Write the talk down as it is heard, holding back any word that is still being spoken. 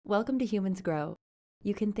Welcome to Humans Grow.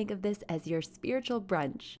 You can think of this as your spiritual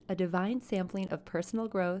brunch, a divine sampling of personal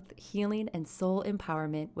growth, healing, and soul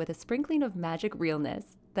empowerment with a sprinkling of magic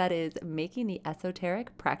realness, that is, making the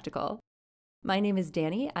esoteric practical. My name is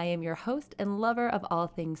Danny. I am your host and lover of all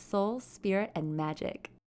things soul, spirit, and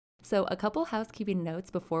magic. So, a couple housekeeping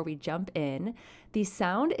notes before we jump in. The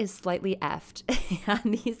sound is slightly effed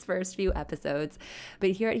on these first few episodes, but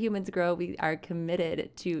here at Humans Grow, we are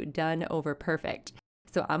committed to done over perfect.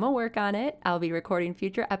 So I'm gonna work on it. I'll be recording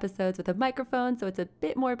future episodes with a microphone, so it's a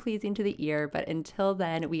bit more pleasing to the ear, but until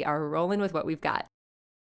then, we are rolling with what we've got.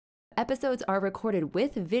 Episodes are recorded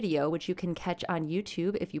with video, which you can catch on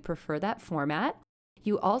YouTube if you prefer that format.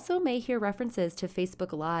 You also may hear references to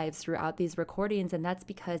Facebook Lives throughout these recordings, and that's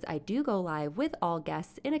because I do go live with all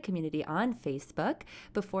guests in a community on Facebook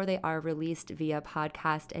before they are released via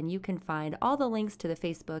podcast, and you can find all the links to the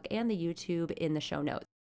Facebook and the YouTube in the show notes.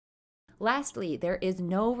 Lastly, there is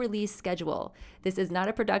no release schedule. This is not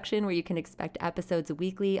a production where you can expect episodes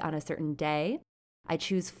weekly on a certain day. I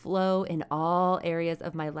choose flow in all areas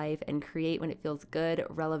of my life and create when it feels good,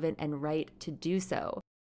 relevant, and right to do so.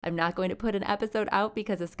 I'm not going to put an episode out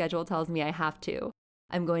because a schedule tells me I have to.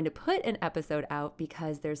 I'm going to put an episode out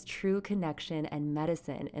because there's true connection and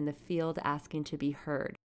medicine in the field asking to be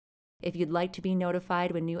heard. If you'd like to be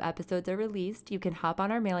notified when new episodes are released, you can hop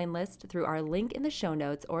on our mailing list through our link in the show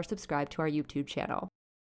notes or subscribe to our YouTube channel.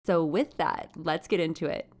 So with that, let's get into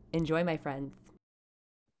it. Enjoy, my friends.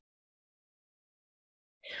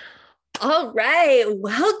 All right.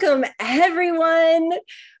 Welcome, everyone.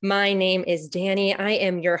 My name is Danny. I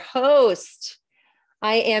am your host.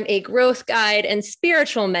 I am a growth guide and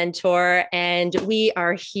spiritual mentor, and we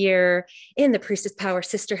are here in the Priestess Power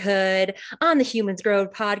Sisterhood on the Humans Grow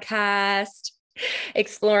podcast,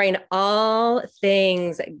 exploring all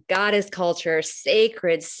things goddess culture,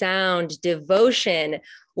 sacred sound, devotion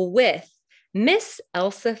with Miss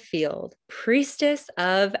Elsa Field, Priestess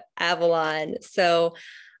of Avalon. So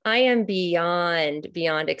I am beyond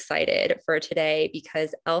excited for today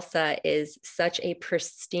because Elsa is such a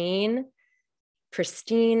pristine,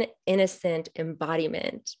 innocent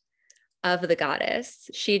embodiment of the goddess.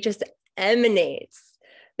 She just emanates.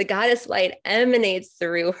 The goddess light emanates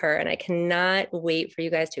through her, and I cannot wait for you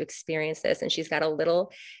guys to experience this. And she's got a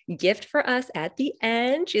little gift for us at the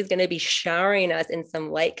end. She's going to be showering us in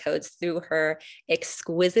some light codes through her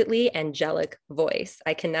exquisitely angelic voice.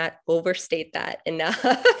 I cannot overstate that enough.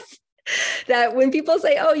 That when people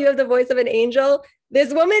say, oh, you have the voice of an angel,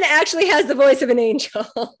 this woman actually has the voice of an angel.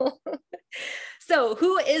 So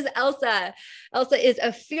who is Elsa? Elsa is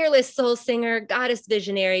a fearless soul singer, goddess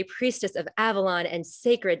visionary, priestess of Avalon, and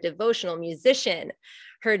sacred devotional musician.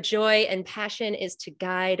 Her joy and passion is to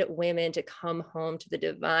guide women to come home to the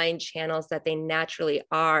divine channels that they naturally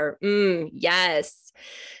are. Yes.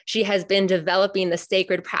 She has been developing the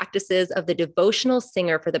sacred practices of the devotional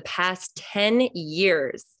singer for the past 10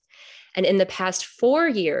 years. And in the past 4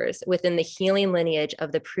 years, within the healing lineage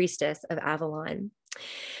of the Priestess of Avalon.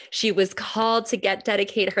 She was called to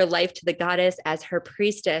dedicate her life to the goddess as her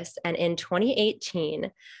priestess, and in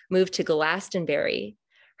 2018 moved to Glastonbury,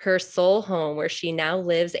 her soul home, where she now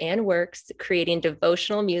lives and works, creating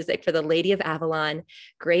devotional music for the Lady of Avalon,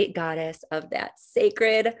 great goddess of that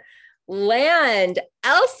sacred land.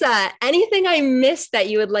 Elsa, anything I missed that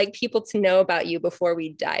you would like people to know about you before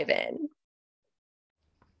we dive in?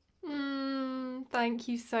 Thank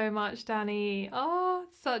you so much, Danny. Oh,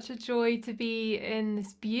 it's such a joy to be in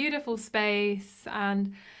this beautiful space.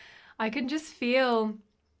 And I can just feel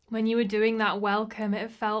when you were doing that welcome,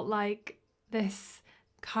 it felt like this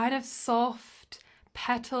kind of soft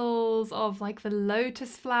petals of like the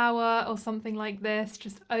lotus flower or something like this,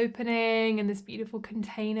 just opening and this beautiful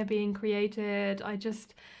container being created. I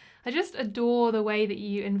just adore the way that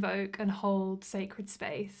you invoke and hold sacred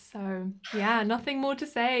space. So, yeah, nothing more to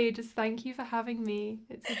say. Just thank you for having me.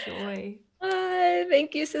 It's a joy.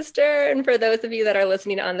 Thank you, sister. And for those of you that are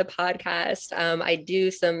listening on the podcast, I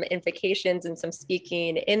do some invocations and some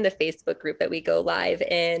speaking in the Facebook group that we go live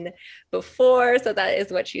in before. So that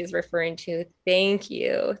is what she's referring to. Thank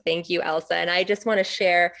you. Thank you, Elsa. And I just want to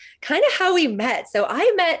share kind of how we met. So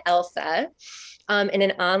I met Elsa in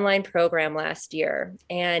an online program last year,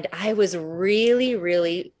 and I was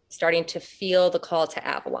really starting to feel the call to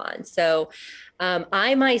Avalon. So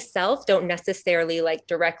I myself don't necessarily like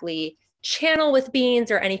directly channel with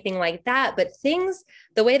beings or anything like that, but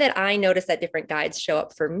the way that I notice that different guides show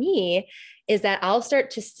up for me is that I'll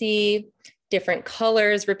start to see different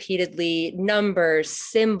colors repeatedly, numbers,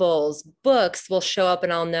 symbols, books will show up,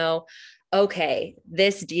 and I'll know, okay,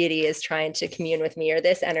 this deity is trying to commune with me, or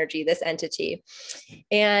this energy, this entity.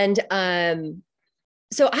 And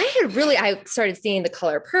so I started seeing the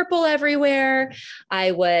color purple everywhere.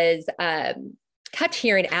 I was, kept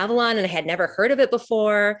hearing Avalon and I had never heard of it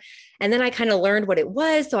before. And then I kind of learned what it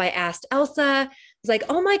was. So I asked Elsa, I was like,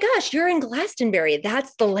 oh my gosh, you're in Glastonbury.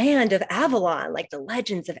 That's the land of Avalon, like the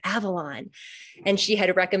legends of Avalon. And she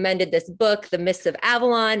had recommended this book, The Mists of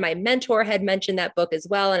Avalon. My mentor had mentioned that book as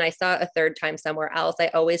well. And I saw it a third time somewhere else. I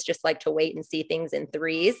always just like to wait and see things in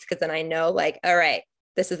threes because then I know, like, all right,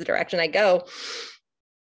 this is the direction I go.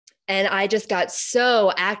 And I just got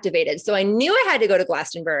so activated. So I knew I had to go to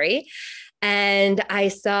Glastonbury. And I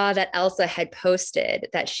saw that Elsa had posted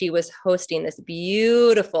that she was hosting this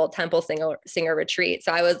beautiful temple singer retreat.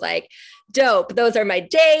 So I was like, dope, those are my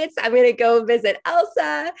dates. I'm going to go visit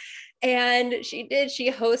Elsa. And she did. She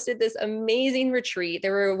hosted this amazing retreat.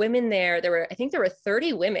 There were women there. I think there were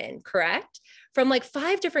 30 women, correct? From like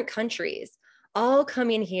 5 different countries, all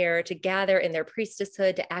coming here to gather in their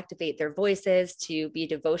priestesshood, to activate their voices, to be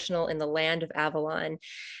devotional in the land of Avalon.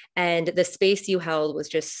 And the space you held was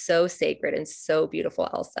just so sacred and so beautiful,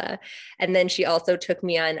 Elsa. And then she also took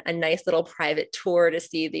me on a nice little private tour to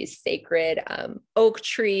see these sacred oak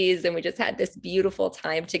trees. And we just had this beautiful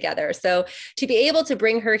time together. So to be able to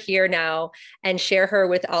bring her here now and share her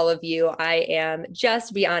with all of you, I am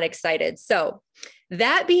just beyond excited. So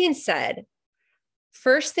that being said,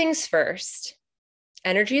 first things first,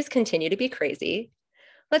 energies continue to be crazy.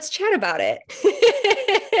 Let's chat about it.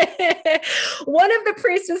 One of the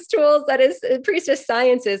priestess tools that is priestess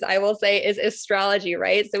sciences, I will say, is astrology,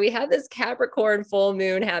 right? So we have this Capricorn full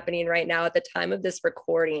moon happening right now at the time of this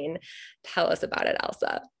recording. Tell us about it,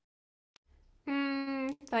 Elsa.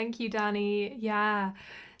 Thank you, Danny. Yeah.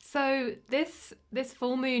 So this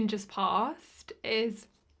full moon just passed is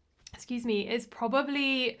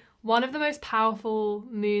probably one of the most powerful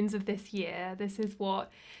moons of this year. This is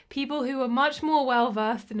what people who are much more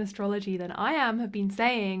well-versed in astrology than I am have been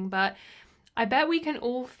saying, but I bet we can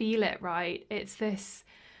all feel it, right? It's this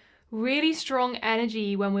really strong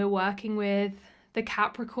energy when we're working with the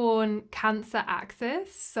Capricorn Cancer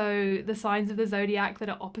axis, so the signs of the zodiac that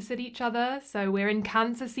are opposite each other. So we're in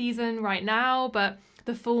Cancer season right now, but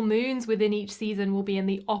the full moons within each season will be in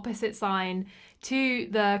the opposite sign to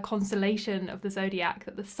the constellation of the zodiac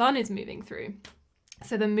that the sun is moving through.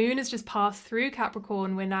 So the moon has just passed through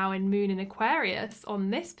Capricorn. We're now in moon in Aquarius on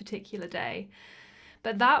this particular day.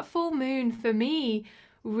 But that full moon for me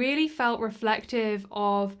really felt reflective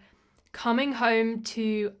of coming home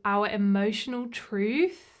to our emotional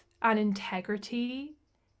truth and integrity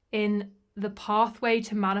in the pathway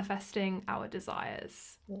to manifesting our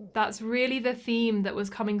desires. That's really the theme that was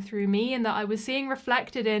coming through me and that I was seeing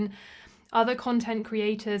reflected in other content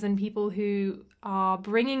creators and people who are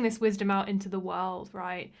bringing this wisdom out into the world,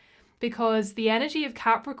 right? Because the energy of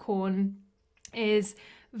Capricorn is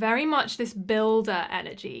very much this builder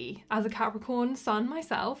energy. As a Capricorn sun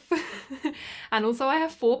myself, and also I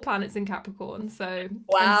have 4 planets in Capricorn, so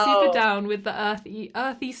wow. I'm super down with the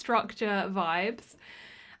earthy structure vibes.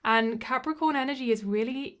 And Capricorn energy is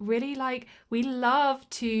really, really like, we love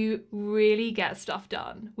to really get stuff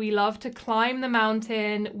done. We love to climb the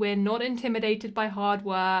mountain. We're not intimidated by hard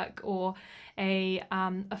work or a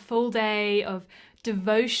full day of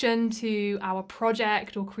devotion to our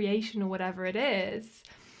project or creation or whatever it is.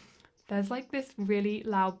 There's like this really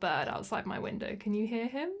loud bird outside my window. Can you hear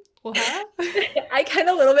him or her? I kind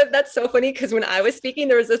of a little bit, that's so funny because when I was speaking,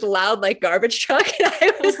 there was this loud like garbage truck and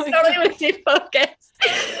I was totally with you focused.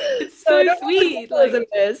 It's so sweet. Like,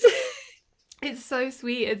 it's so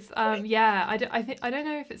sweet. It's yeah, I don't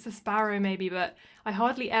know if it's a sparrow maybe, but I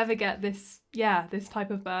hardly ever get this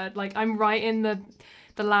type of bird. Like I'm right in the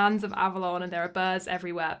lands of Avalon and there are birds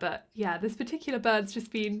everywhere, but yeah, this particular bird's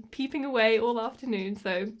just been peeping away all afternoon,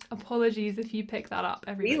 so apologies if you pick that up,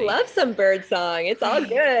 everybody. We love some bird song. It's all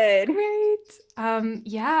good. Great.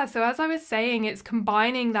 Yeah, so as I was saying, it's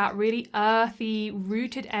combining that really earthy,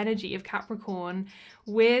 rooted energy of Capricorn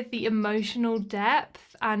with the emotional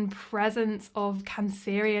depth and presence of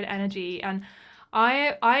Cancerian energy. And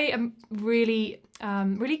I am really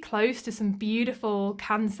close to some beautiful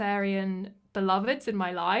Cancerian beloveds in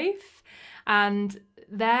my life, and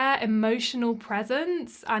their emotional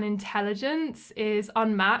presence and intelligence is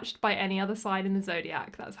unmatched by any other sign in the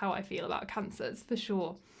zodiac. That's how I feel about Cancers, for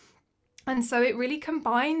sure. And so it really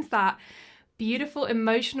combines that beautiful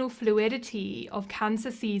emotional fluidity of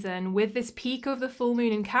Cancer season with this peak of the full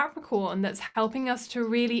moon in Capricorn that's helping us to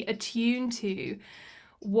really attune to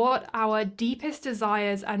what our deepest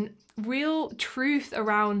desires and real truth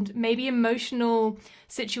around maybe emotional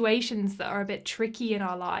situations that are a bit tricky in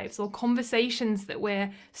our lives, or conversations that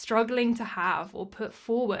we're struggling to have or put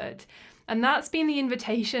forward. And that's been the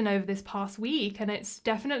invitation over this past week. And it's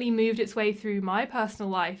definitely moved its way through my personal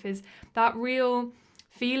life, is that real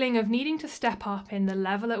feeling of needing to step up in the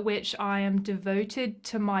level at which I am devoted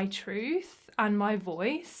to my truth and my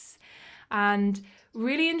voice, and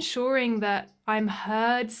really ensuring that I'm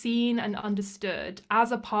heard, seen, and understood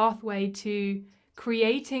as a pathway to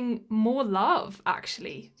creating more love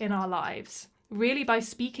actually in our lives. Really by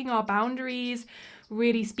speaking our boundaries,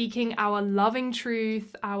 really speaking our loving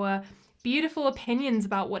truth, our beautiful opinions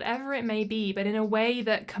about whatever it may be, but in a way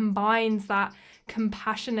that combines that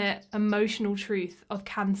compassionate, emotional truth of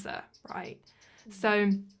Cancer, right? So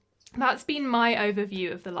that's been my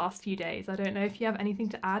overview of the last few days. I don't know if you have anything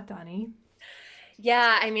to add, Danny.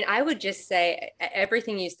 Yeah, I mean, I would just say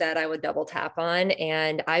everything you said, I would double tap on.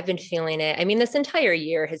 And I've been feeling it. I mean, this entire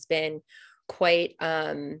year has been quite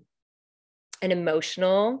an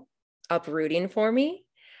emotional uprooting for me.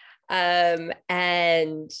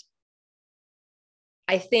 And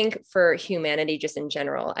I think for humanity, just in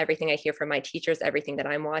general, everything I hear from my teachers, everything that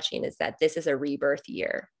I'm watching is that this is a rebirth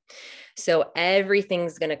year. So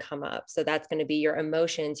everything's going to come up. So that's going to be your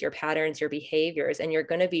emotions, your patterns, your behaviors, and you're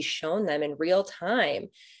going to be shown them in real time.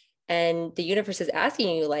 And the universe is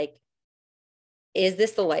asking you, like, is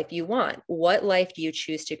this the life you want? What life do you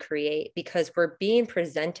choose to create? Because we're being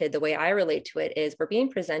presented, the way I relate to it is we're being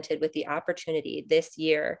presented with the opportunity this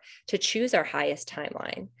year to choose our highest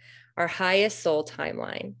timeline, our highest soul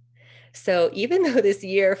timeline. So even though this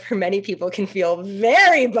year for many people can feel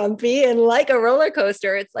very bumpy and like a roller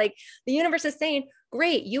coaster, it's like the universe is saying,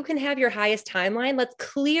 great, you can have your highest timeline. Let's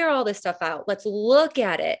clear all this stuff out. Let's look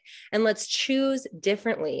at it and let's choose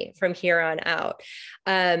differently from here on out.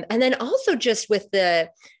 And then also just with I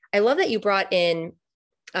love that you brought in,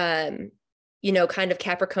 kind of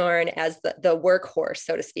Capricorn as the workhorse,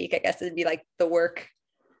 so to speak. I guess it'd be like the work.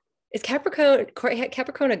 Is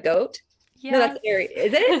Capricorn a goat? Yes. No, that's Aries.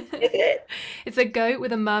 Is it? Is it? It's a goat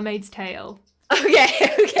with a mermaid's tail.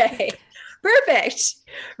 Okay. Perfect.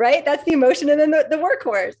 Right? That's the emotion and then the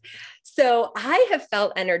workhorse. So I have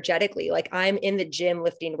felt energetically like I'm in the gym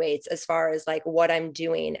lifting weights as far as like what I'm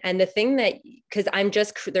doing. And the thing because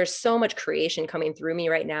there's so much creation coming through me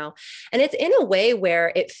right now. And it's in a way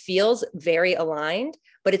where it feels very aligned,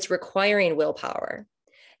 but it's requiring willpower.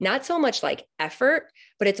 Not so much like effort,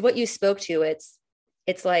 but it's what you spoke to.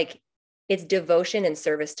 It's like, it's devotion and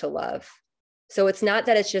service to love. So it's not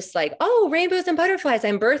that it's just like, oh, rainbows and butterflies,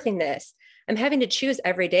 I'm birthing this. I'm having to choose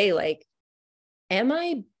every day, like, am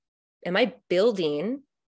I building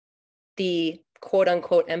the quote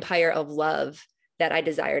unquote empire of love that I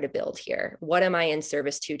desire to build here? What am I in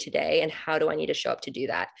service to today? And how do I need to show up to do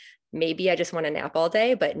that? Maybe I just want to nap all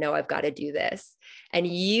day, but no, I've got to do this. And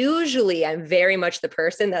usually I'm very much the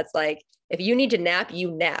person that's like, if you need to nap,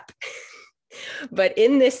 you nap. But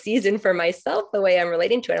in this season for myself, the way I'm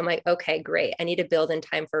relating to it, I'm like, okay, great. I need to build in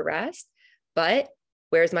time for rest, but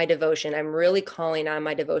where's my devotion? I'm really calling on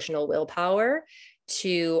my devotional willpower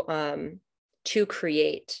to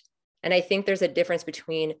create. And I think there's a difference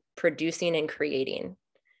between producing and creating.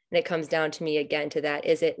 And it comes down to me again to that.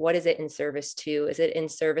 What is it in service to? Is it in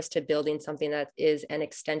service to building something that is an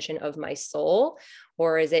extension of my soul?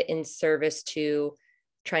 Or is it in service to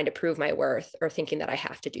trying to prove my worth or thinking that I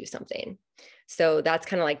have to do something? So that's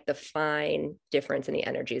kind of like the fine difference in the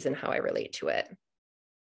energies and how I relate to it.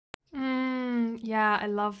 Yeah, I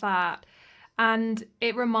love that. And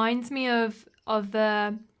it reminds me of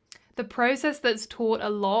the process that's taught a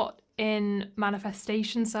lot in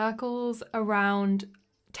manifestation circles around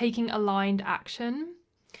taking aligned action.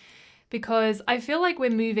 Because I feel like we're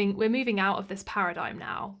moving out of this paradigm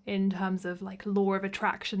now in terms of like law of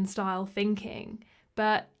attraction style thinking.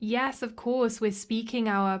 But yes, of course, we're speaking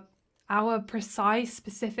our precise,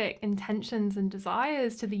 specific intentions and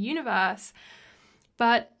desires to the universe.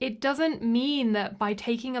 But it doesn't mean that by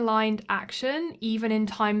taking aligned action, even in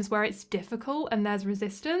times where it's difficult and there's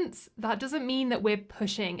resistance, that doesn't mean that we're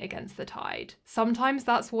pushing against the tide. Sometimes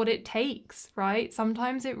that's what it takes, right?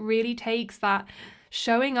 Sometimes it really takes that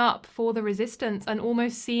showing up for the resistance and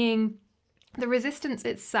almost seeing the resistance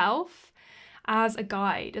itself as a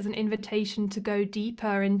guide, as an invitation to go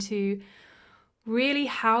deeper into really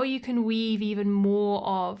how you can weave even more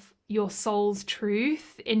of your soul's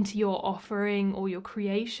truth into your offering or your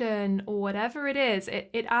creation or whatever it is.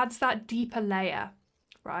 It adds that deeper layer,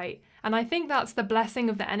 right? And I think that's the blessing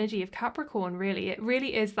of the energy of Capricorn, really. It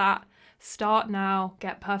really is that start now,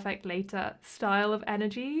 get perfect later style of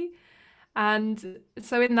energy. And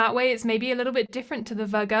so in that way, it's maybe a little bit different to the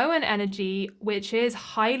Virgoan energy, which is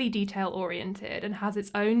highly detail oriented and has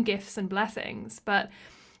its own gifts and blessings. But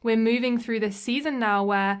we're moving through this season now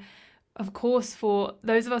where of course, for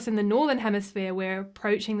those of us in the Northern Hemisphere, we're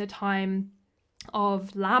approaching the time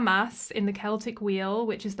of Lammas in the Celtic wheel,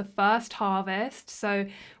 which is the first harvest. So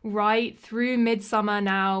right through midsummer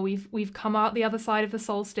now, we've come out the other side of the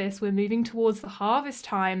solstice. We're moving towards the harvest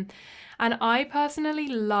time. And I personally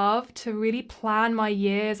love to really plan my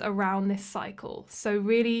years around this cycle. So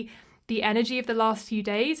really the energy of the last few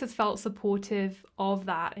days has felt supportive of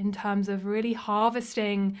that in terms of really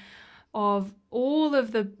harvesting of all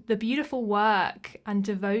of the beautiful work and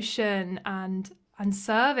devotion and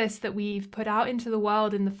service that we've put out into the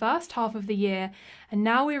world in the first half of the year. And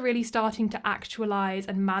now we're really starting to actualize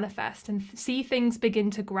and manifest and see things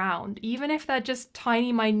begin to ground, even if they're just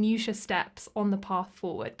tiny minutia steps on the path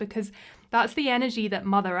forward, because that's the energy that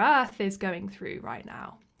Mother Earth is going through right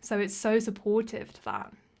now. So it's so supportive to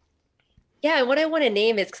that. Yeah, and what I want to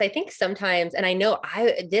name is, because I think sometimes, and I know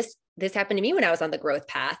this happened to me when I was on the growth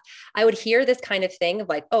path. I would hear this kind of thing of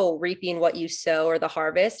like, oh, reaping what you sow, or the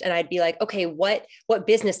harvest. And I'd be like, okay, what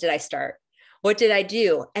business did I start? What did I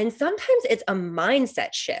do? And sometimes it's a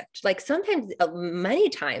mindset shift. Like sometimes, many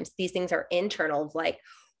times these things are internal, of like,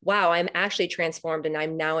 wow, I'm actually transformed and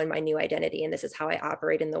I'm now in my new identity. And this is how I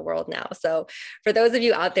operate in the world now. So for those of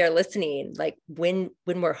you out there listening, like when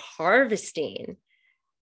we're harvesting,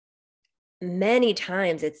 many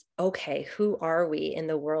times it's okay, who are we in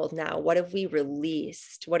the world now? What have we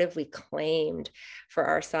released? What have we claimed for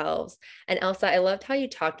ourselves? And Elsa, I loved how you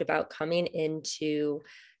talked about coming into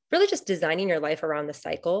really just designing your life around the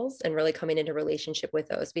cycles and really coming into relationship with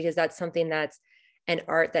those, because that's something that's an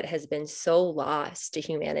art that has been so lost to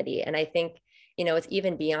humanity. And I think, it's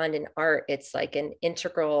even beyond an art, it's like an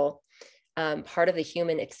integral part of the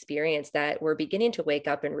human experience that we're beginning to wake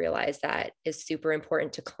up and realize that is super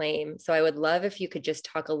important to claim. So I would love if you could just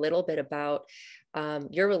talk a little bit about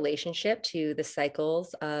your relationship to the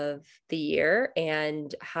cycles of the year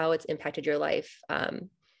and how it's impacted your life,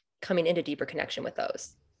 coming into deeper connection with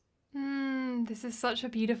those. This is such a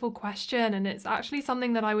beautiful question. And it's actually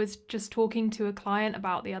something that I was just talking to a client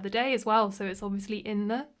about the other day as well. So it's obviously in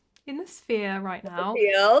the sphere right now.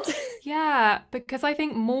 Field. Yeah, because I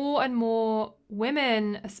think more and more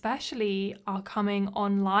women, especially, are coming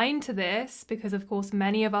online to this because, of course,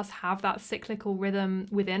 many of us have that cyclical rhythm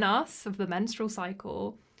within us of the menstrual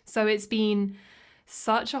cycle. So it's been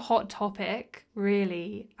such a hot topic,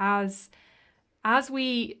 really, as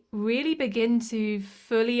we really begin to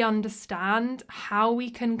fully understand how we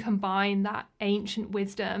can combine that ancient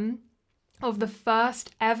wisdom of the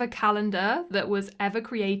first ever calendar that was ever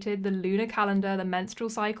created, the lunar calendar, the menstrual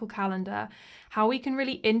cycle calendar, how we can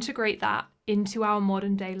really integrate that into our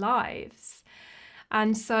modern day lives.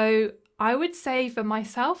 And so I would say for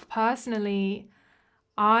myself personally,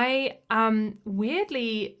 I am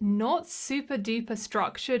weirdly not super duper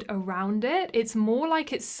structured around it. It's more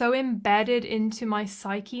like it's so embedded into my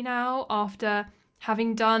psyche now after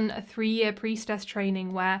having done a 3-year priestess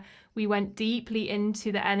training where we went deeply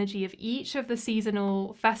into the energy of each of the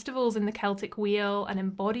seasonal festivals in the Celtic wheel and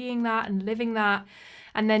embodying that and living that,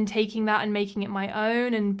 and then taking that and making it my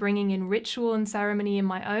own and bringing in ritual and ceremony in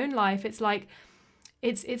my own life. It's like,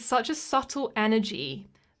 it's such a subtle energy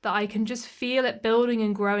that I can just feel it building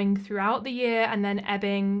and growing throughout the year and then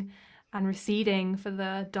ebbing and receding for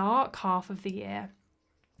the dark half of the year.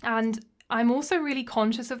 And I'm also really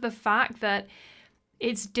conscious of the fact that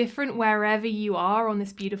it's different wherever you are on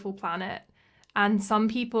this beautiful planet. And some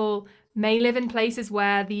people may live in places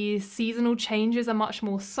where these seasonal changes are much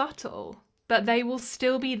more subtle, but they will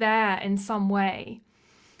still be there in some way.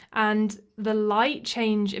 And the light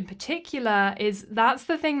change in particular that's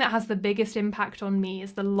the thing that has the biggest impact on me,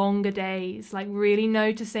 is the longer days, like really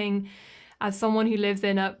noticing, as someone who lives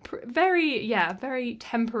in a very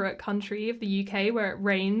temperate country of the UK where it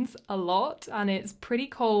rains a lot and it's pretty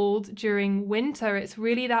cold during winter, it's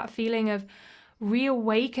really that feeling of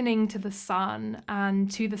reawakening to the sun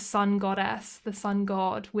and to the sun goddess, the sun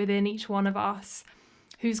god within each one of us,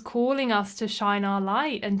 who's calling us to shine our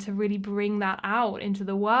light and to really bring that out into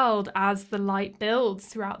the world as the light builds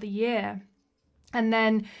throughout the year. And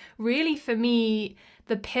then really for me,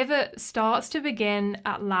 the pivot starts to begin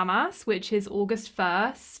at Lammas, which is August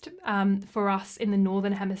 1st. For us in the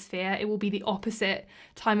Northern Hemisphere, it will be the opposite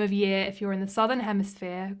time of year if you're in the Southern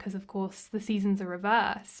Hemisphere, because of course the seasons are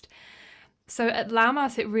reversed. So at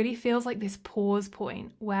Lammas, it really feels like this pause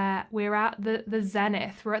point where we're at the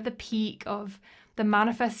zenith, we're at the peak of the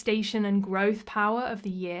manifestation and growth power of the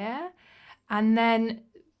year. And then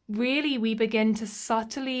really we begin to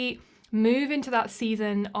subtly move into that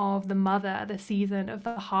season of the mother, the season of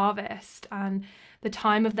the harvest, and the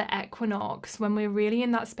time of the equinox, when we're really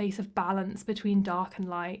in that space of balance between dark and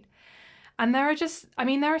light. And there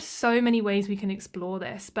are so many ways we can explore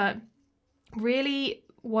this, but really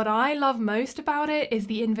what I love most about it is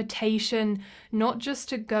the invitation not just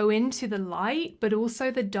to go into the light, but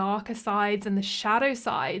also the darker sides and the shadow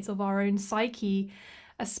sides of our own psyche,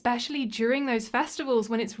 especially during those festivals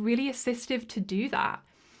when it's really assistive to do that.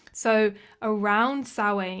 So around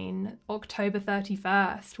Samhain, October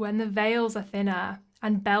 31st, when the veils are thinner,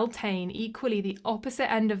 and Beltane, equally the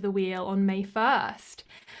opposite end of the wheel on May 1st,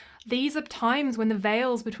 these are times when the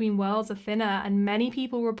veils between worlds are thinner, and many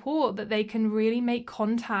people report that they can really make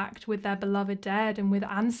contact with their beloved dead and with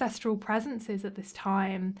ancestral presences at this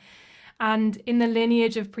time. And in the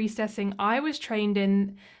lineage of priestessing I was trained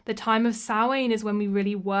in, the time of Samhain is when we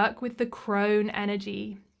really work with the crone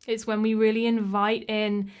energy. It's when we really invite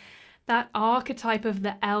in that archetype of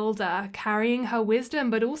the elder carrying her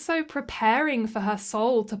wisdom, but also preparing for her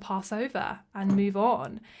soul to pass over and move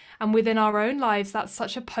on. And within our own lives, that's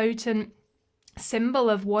such a potent symbol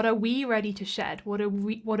of what are we ready to shed? What are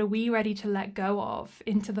we ready to let go of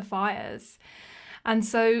into the fires? And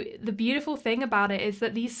so the beautiful thing about it is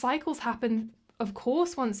that these cycles happen, of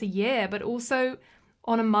course, once a year, but also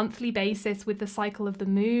on a monthly basis with the cycle of the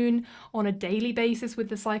moon, on a daily basis with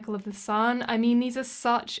the cycle of the sun. I mean, these are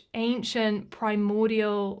such ancient,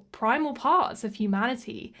 primal parts of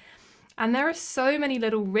humanity. And there are so many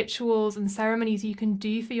little rituals and ceremonies you can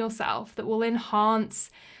do for yourself that will enhance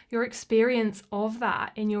your experience of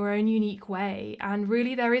that in your own unique way. And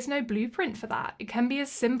really, there is no blueprint for that. It can be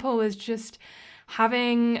as simple as just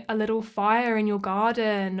having a little fire in your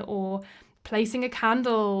garden, or placing a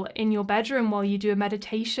candle in your bedroom while you do a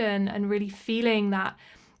meditation and really feeling that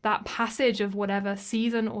passage of whatever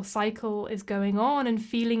season or cycle is going on, and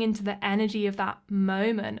feeling into the energy of that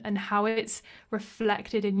moment and how it's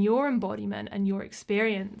reflected in your embodiment and your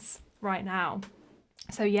experience right now.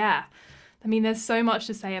 So yeah, I mean, there's so much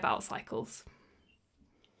to say about cycles.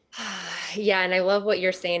 Yeah, and I love what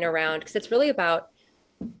you're saying around, because it's really about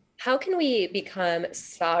how can we become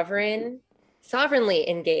sovereignly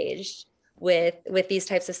engaged with these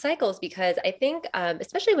types of cycles. Because I think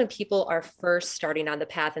especially when people are first starting on the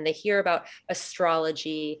path and they hear about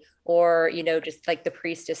astrology or just like the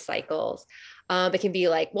priestess cycles, it can be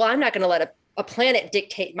like, well, I'm not going to let a planet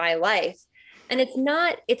dictate my life. And it's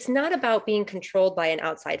not about being controlled by an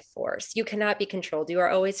outside force. You cannot be controlled. You are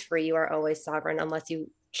always free. You are always sovereign, unless you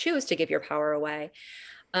choose to give your power away.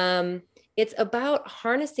 It's about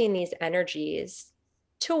harnessing these energies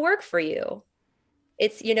to work for you.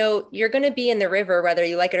 It's, you're going to be in the river, whether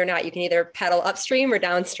you like it or not. You can either paddle upstream or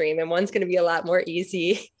downstream, and one's going to be a lot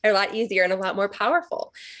easier and a lot more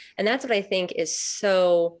powerful. And that's what I think is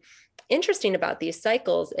so interesting about these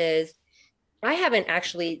cycles is I haven't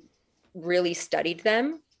actually really studied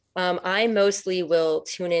them. I mostly will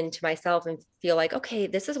tune into myself and feel like, okay,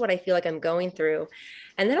 this is what I feel like I'm going through.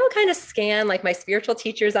 And then I'll kind of scan like my spiritual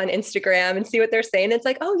teachers on Instagram and see what they're saying. It's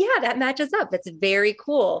like, oh yeah, that matches up. That's very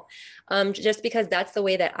cool. Just because that's the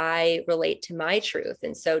way that I relate to my truth.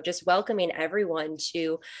 And so just welcoming everyone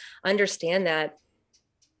to understand that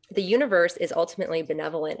the universe is ultimately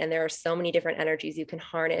benevolent, and there are so many different energies you can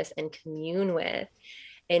harness and commune with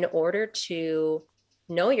in order to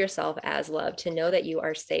know yourself as love, to know that you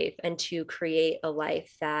are safe, and to create a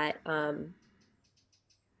life that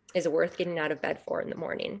is worth getting out of bed for in the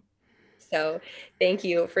morning. So thank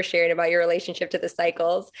you for sharing about your relationship to the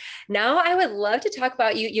cycles. Now I would love to talk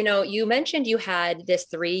about you. You mentioned you had this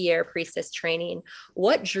 3-year priestess training.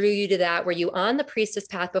 What drew you to that? Were you on the priestess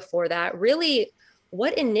path before that? Really,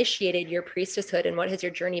 what initiated your priestesshood, and what has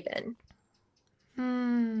your journey been?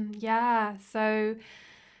 Yeah, so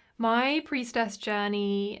my priestess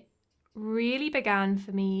journey really began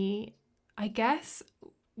for me, I guess,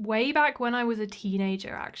 way back when I was a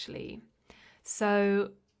teenager, actually.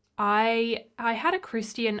 So I had a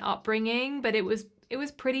Christian upbringing, but it was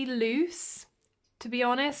pretty loose, to be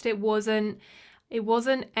honest. It wasn't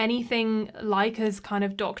anything like as kind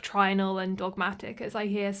of doctrinal and dogmatic as I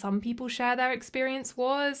hear some people share their experience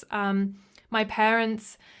was. My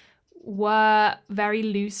parents were very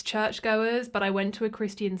loose churchgoers, but I went to a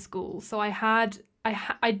Christian school. So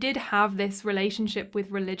I did have this relationship with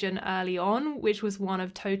religion early on, which was one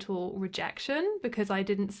of total rejection because I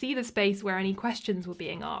didn't see the space where any questions were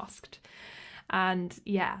being asked. And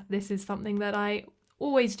yeah, this is something that I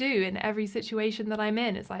always do in every situation that I'm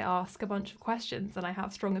in, is I ask a bunch of questions and I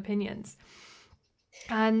have strong opinions.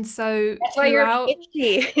 And so that's why you're a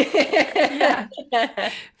PhD.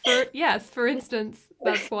 Yeah. For instance,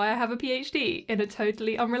 that's why I have a PhD in a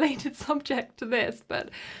totally unrelated subject to this, but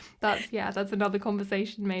that's another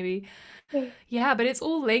conversation maybe. Yeah, but it's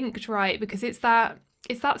all linked, right? Because it's that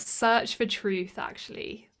search for truth,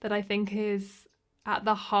 actually, that I think is at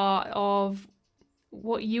the heart of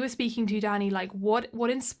what you were speaking to, Danny, like what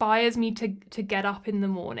inspires me to get up in the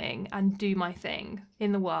morning and do my thing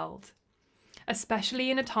in the world, especially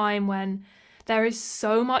in a time when there is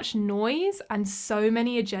so much noise and so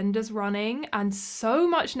many agendas running and so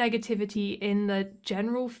much negativity in the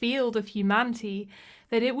general field of humanity,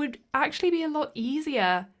 that it would actually be a lot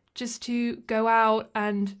easier just to go out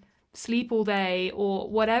and sleep all day or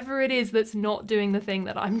whatever it is that's not doing the thing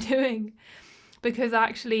that I'm doing. Because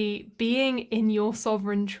actually being in your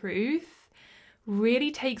sovereign truth really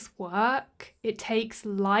takes work. It takes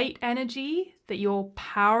light energy that you're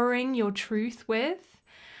powering your truth with.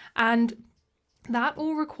 And that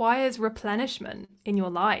all requires replenishment in your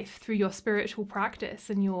life through your spiritual practice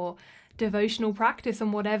and your devotional practice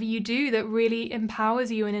and whatever you do that really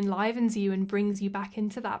empowers you and enlivens you and brings you back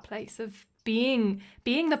into that place of being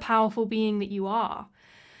the powerful being that you are.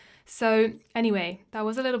 So anyway, that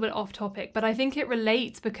was a little bit off topic, but I think it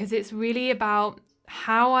relates because it's really about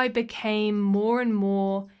how I became more and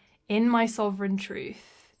more in my sovereign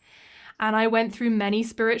truth. And I went through many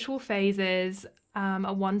spiritual phases.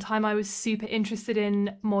 At one time, I was super interested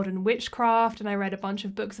in modern witchcraft, and I read a bunch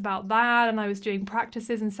of books about that, and I was doing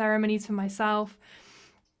practices and ceremonies for myself.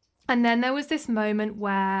 And then there was this moment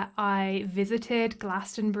where I visited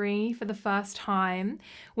Glastonbury for the first time,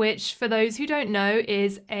 which, for those who don't know,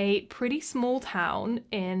 is a pretty small town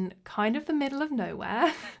in kind of the middle of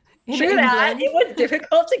nowhere in True England. that. It was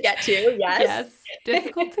difficult to get to, yes. Yes,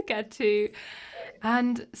 difficult to get to.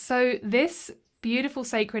 And so this beautiful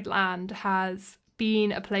sacred land has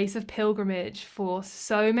been a place of pilgrimage for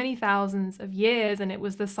so many thousands of years, and it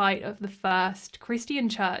was the site of the first Christian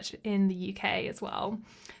church in the UK as well.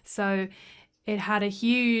 So it had a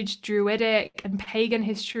huge Druidic and pagan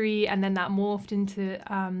history, and then that morphed into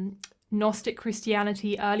Gnostic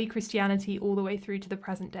Christianity, early Christianity, all the way through to the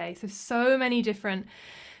present day. So many different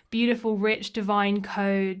beautiful, rich, divine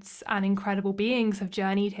codes and incredible beings have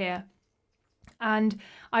journeyed here. And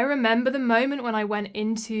I remember the moment when I went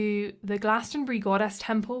into the Glastonbury Goddess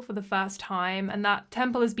Temple for the first time, and that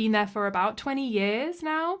temple has been there for about 20 years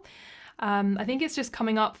now. I think it's just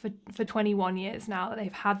coming up for 21 years now that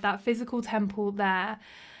they've had that physical temple there.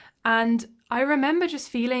 And I remember just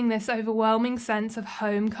feeling this overwhelming sense of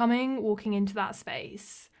homecoming walking into that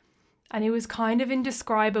space. And it was kind of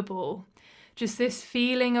indescribable, just this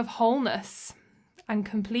feeling of wholeness and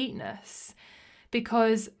completeness.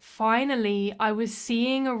 Because finally I was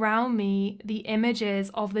seeing around me the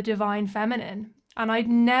images of the divine feminine. And I'd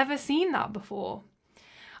never seen that before.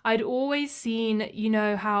 I'd always seen,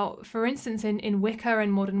 how, for instance, in Wicca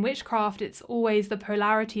and modern witchcraft, it's always the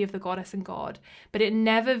polarity of the goddess and god, but it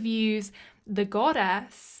never views the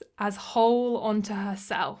goddess as whole onto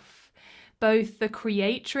herself, both the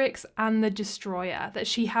creatrix and the destroyer, that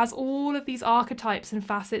she has all of these archetypes and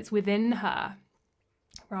facets within her,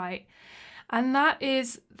 right? And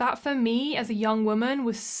that for me as a young woman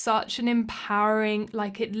was such an empowering,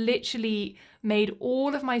 like it literally made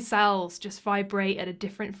all of my cells just vibrate at a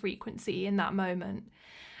different frequency in that moment.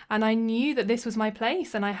 And I knew that this was my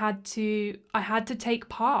place and I had to take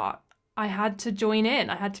part. I had to join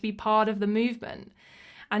in. I had to be part of the movement.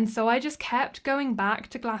 And so I just kept going back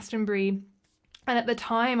to Glastonbury. And at the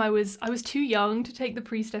time I was too young to take the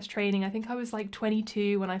priestess training. I think I was like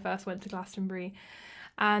 22 when I first went to Glastonbury.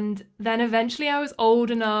 And then eventually I was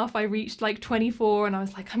old enough. I reached like 24 and I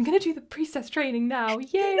was like, I'm going to do the priestess training now.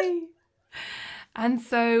 Yay. And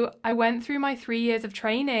so I went through my 3 years of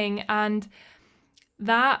training, and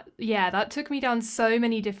that took me down so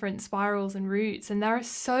many different spirals and routes. And there are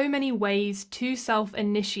so many ways to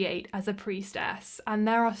self-initiate as a priestess. And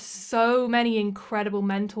there are so many incredible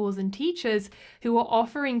mentors and teachers who are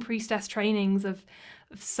offering priestess trainings of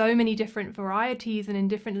so many different varieties and in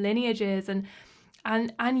different lineages.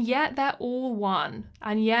 And yet they're all one.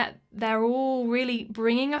 And yet they're all really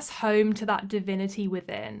bringing us home to that divinity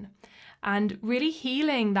within and really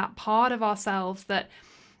healing that part of ourselves that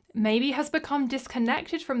maybe has become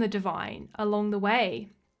disconnected from the divine along the way,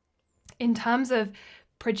 in terms of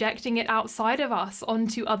projecting it outside of us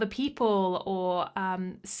onto other people, or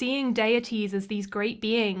seeing deities as these great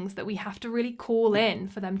beings that we have to really call in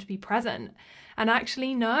for them to be present. And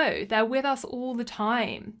actually, no, they're with us all the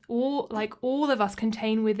time. All of us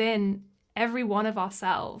contain within every one of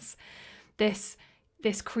ourselves this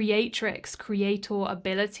creatrix, creator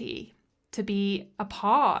ability to be a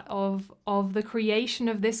part of the creation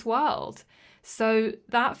of this world. So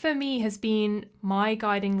that for me has been my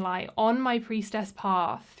guiding light on my priestess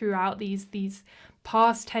path throughout these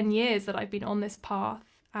past 10 years that I've been on this path.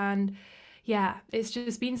 And yeah, it's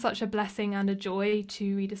just been such a blessing and a joy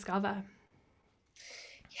to rediscover.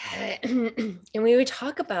 Yeah. And when we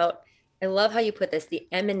talk about, I love how you put this, the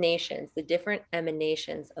emanations, the different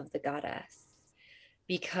emanations of the goddess,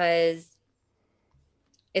 because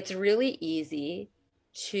it's really easy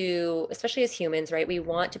to, especially as humans, right? We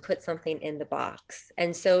want to put something in the box.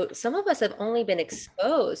 And so some of us have only been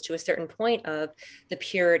exposed to a certain point of the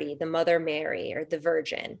purity, the Mother Mary or the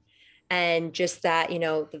Virgin, and just that,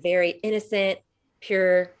 the very innocent,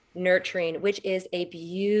 pure, nurturing, which is a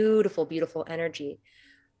beautiful, beautiful energy,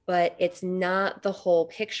 but it's not the whole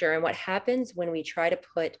picture. And what happens when we try to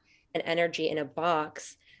put an energy in a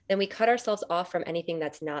box, then we cut ourselves off from anything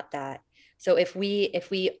that's not that. So if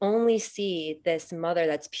we only see this mother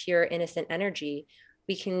that's pure innocent energy,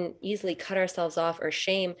 we can easily cut ourselves off or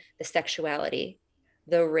shame the sexuality,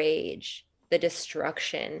 the rage, the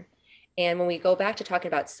destruction. And when we go back to talking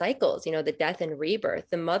about cycles, the death and rebirth,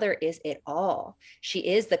 the mother is it all. She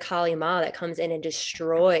is the Kali Ma that comes in and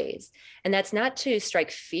destroys. And that's not to strike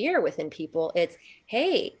fear within people. It's,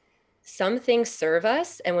 hey, some things serve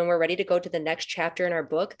us. And when we're ready to go to the next chapter in our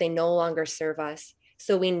book, they no longer serve us.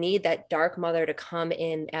 So we need that dark mother to come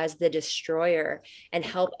in as the destroyer and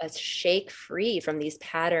help us shake free from these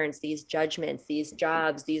patterns, these judgments, these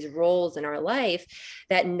jobs, these roles in our life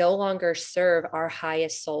that no longer serve our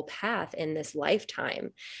highest soul path in this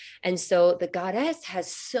lifetime. And so the goddess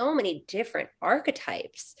has so many different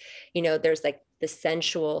archetypes. There's like the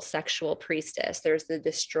sensual, sexual priestess, there's the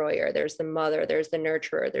destroyer, there's the mother, there's the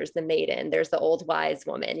nurturer, there's the maiden, there's the old wise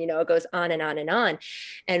woman, it goes on and on and on.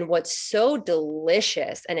 And what's so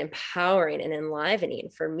delicious and empowering and enlivening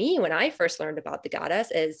for me when I first learned about the goddess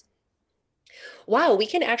is, wow, we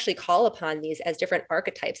can actually call upon these as different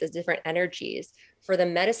archetypes, as different energies for the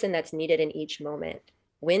medicine that's needed in each moment.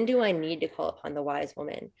 When do I need to call upon the wise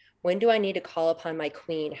woman? When do I need to call upon my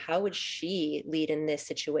queen? How would she lead in this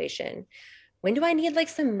situation? When do I need like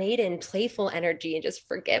some maiden playful energy and just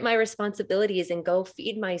forget my responsibilities and go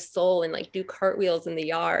feed my soul and like do cartwheels in the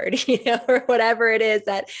yard, or whatever it is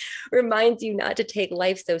that reminds you not to take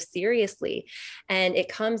life so seriously. And it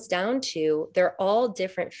comes down to, they're all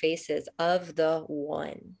different faces of the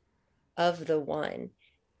one, of the one.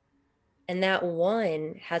 And that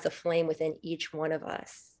one has a flame within each one of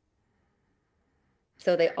us.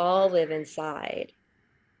 So they all live inside.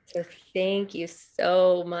 So thank you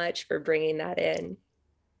so much for bringing that in.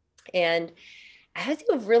 And as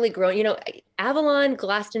you've really grown, Avalon,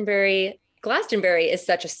 Glastonbury is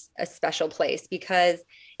such a special place because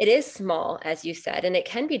it is small, as you said, and it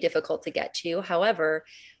can be difficult to get to. However,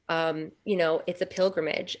 it's a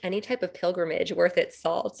pilgrimage. Any type of pilgrimage worth its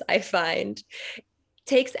salt, I find,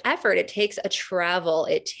 takes effort. It takes a travel.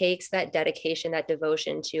 It takes that dedication, that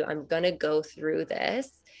devotion to, I'm going to go through this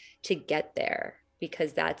to get there,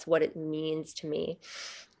 because that's what it means to me.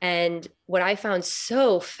 And what I found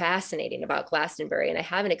so fascinating about Glastonbury, and I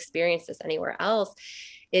haven't experienced this anywhere else,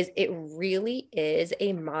 is it really is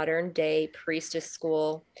a modern day priestess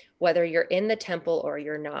school, whether you're in the temple or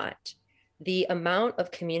you're not. The amount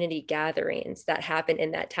of community gatherings that happen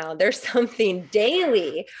in that town, there's something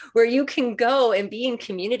daily where you can go and be in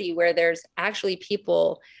community where there's actually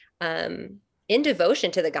people in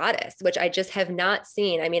devotion to the goddess, which I just have not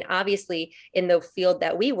seen. I mean, obviously in the field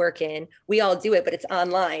that we work in, we all do it, but it's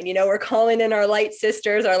online. We're calling in our light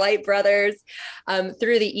sisters, our light brothers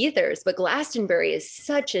through the ethers. But Glastonbury is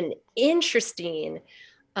such an interesting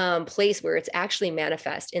place where it's actually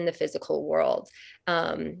manifest in the physical world.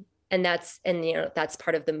 And that's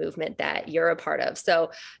part of the movement that you're a part of. So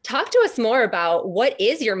talk to us more about what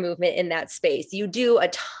is your movement in that space. You do a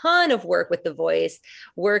ton of work with the voice,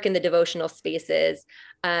 work in the devotional spaces.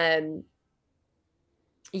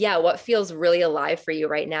 What feels really alive for you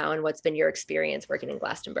right now, and what's been your experience working in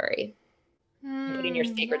Glastonbury and putting your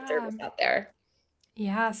sacred service out there?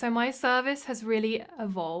 Yeah, so my service has really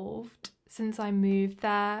evolved since I moved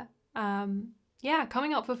there.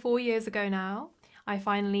 Coming up for 4 years ago now. I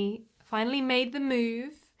finally made the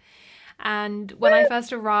move. And when I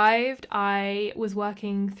first arrived, I was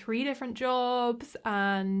working 3 different jobs,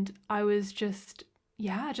 and I was just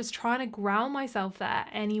trying to ground myself there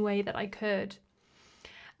any way that I could.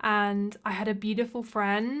 And I had a beautiful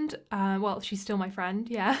friend, she's still my friend,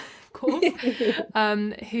 yeah, of course,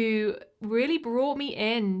 who really brought me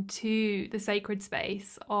into the sacred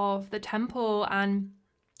space of the temple and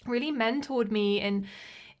really mentored me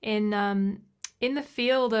in the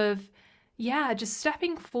field of, just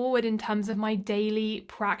stepping forward in terms of my daily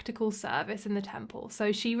practical service in the temple.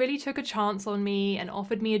 So she really took a chance on me and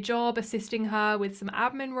offered me a job assisting her with some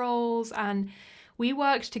admin roles. And we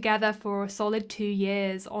worked together for a solid 2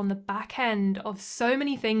 years on the back end of so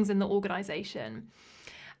many things in the organization.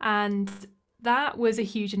 And that was a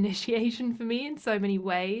huge initiation for me in so many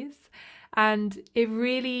ways. And it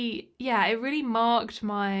really marked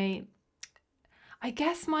my, I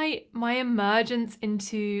guess, my emergence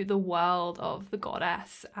into the world of the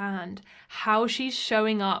goddess and how she's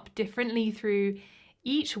showing up differently through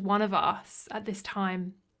each one of us at this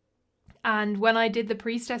time. And when I did the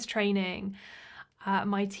priestess training,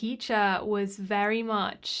 my teacher was very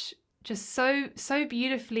much just so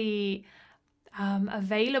beautifully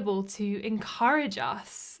available to encourage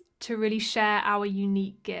us to really share our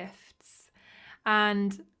unique gifts.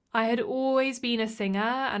 And I had always been a singer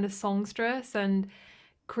and a songstress and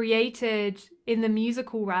created in the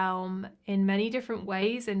musical realm in many different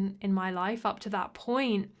ways in my life up to that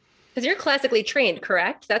point. Because you're classically trained,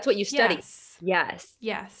 correct? That's what you studied.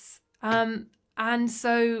 Yes. And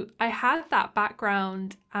so I had that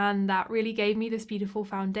background, and that really gave me this beautiful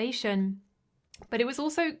foundation. But it was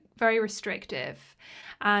also very restrictive.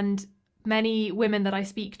 And many women that I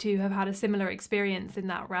speak to have had a similar experience in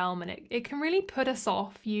that realm. And it can really put us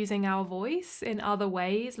off using our voice in other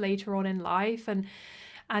ways later on in life, and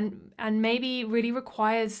maybe really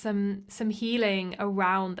requires some healing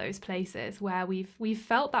around those places where we've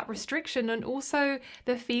felt that restriction, and also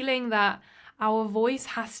the feeling that our voice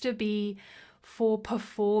has to be for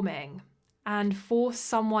performing and for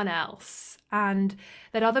someone else, and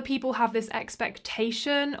that other people have this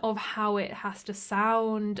expectation of how it has to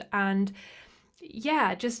sound. And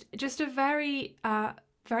just a very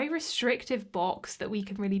very restrictive box that we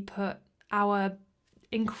can really put our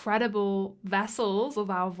incredible vessels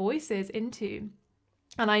of our voices into.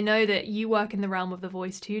 And I know that you work in the realm of the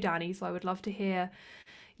voice too, Danny, so I would love to hear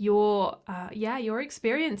your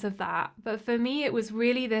experience of that. But for me, it was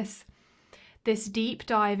really this deep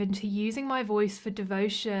dive into using my voice for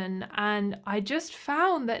devotion. And I just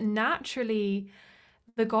found that naturally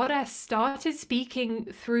the goddess started speaking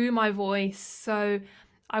through my voice. So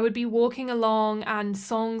I would be walking along and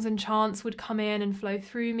songs and chants would come in and flow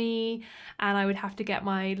through me, and I would have to get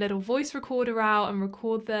my little voice recorder out and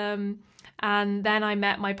record them. And then I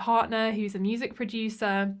met my partner, who's a music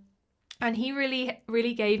producer, and he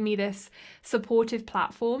really gave me this supportive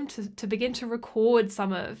platform to begin to record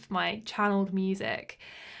some of my channeled music.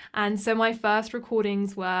 And so my first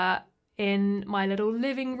recordings were in my little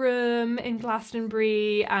living room in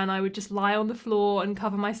Glastonbury, and I would just lie on the floor and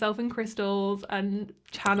cover myself in crystals and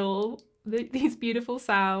channel these beautiful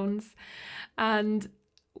sounds. And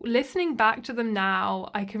listening back to them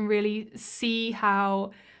now, I can really see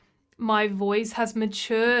how my voice has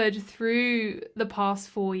matured through the past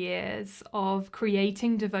 4 years of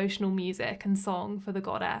creating devotional music and song for the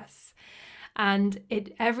goddess. And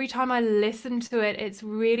every time I listen to it, it's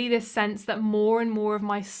really this sense that more and more of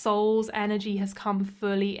my soul's energy has come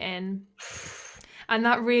fully in. And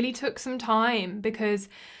that really took some time, because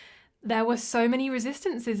there were so many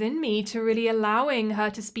resistances in me to really allowing her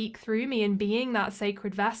to speak through me and being that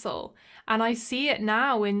sacred vessel. And I see it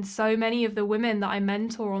now in so many of the women that I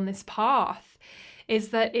mentor on this path, is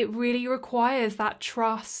that it really requires that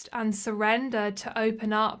trust and surrender to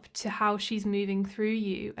open up to how she's moving through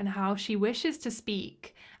you and how she wishes to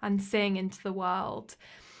speak and sing into the world.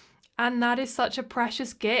 And that is such a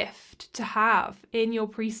precious gift to have in your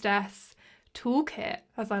priestess toolkit,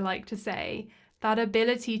 as I like to say, that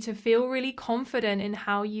ability to feel really confident in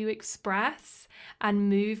how you express and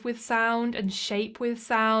move with sound and shape with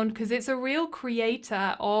sound, because it's a real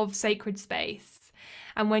creator of sacred space.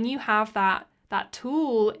 And when you have that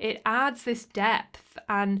tool, it adds this depth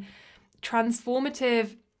and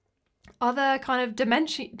transformative other kind of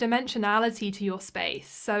dimensionality to your space.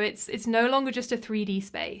 So it's no longer just a 3D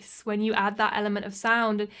space when you add that element of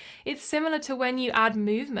sound. It's similar to when you add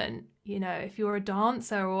movement, if you're a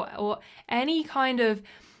dancer or any kind of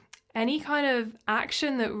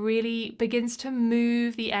action that really begins to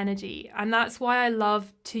move the energy. And that's why I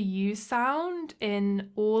love to use sound in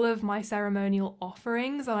all of my ceremonial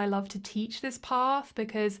offerings, and I love to teach this path,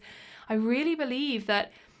 because I really believe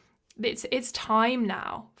that it's time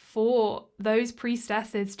now for those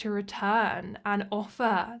priestesses to return and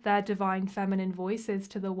offer their divine feminine voices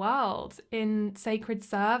to the world in sacred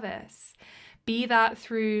service, be that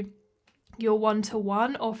through your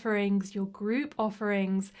one-to-one offerings, your group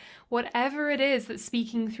offerings, whatever it is that's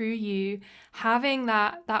speaking through you. Having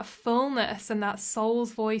that fullness and that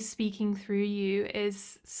soul's voice speaking through you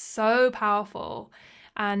is so powerful.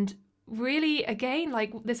 And really, again,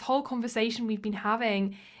 like this whole conversation we've been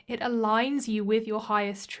having, it aligns you with your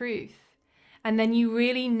highest truth. And then you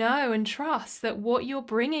really know and trust that what you're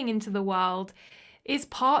bringing into the world is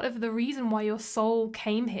part of the reason why your soul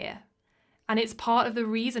came here. And it's part of the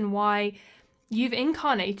reason why you've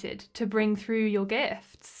incarnated to bring through your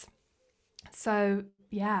gifts. So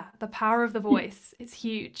yeah, the power of the voice is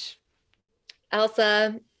huge.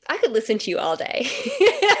 Elsa, I could listen to you all day.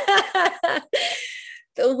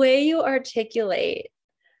 The way you articulate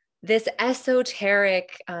this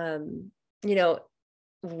esoteric, you know,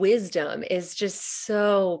 wisdom is just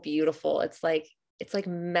so beautiful. It's like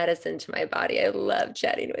medicine to my body. I love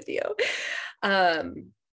chatting with you.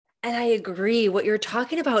 And I agree. What you're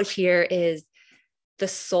talking about here is the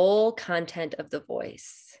soul content of the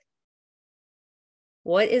voice.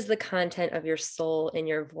 What is the content of your soul in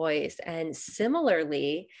your voice? And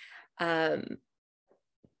similarly, well,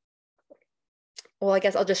 I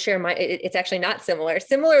guess I'll just share it's actually not similar.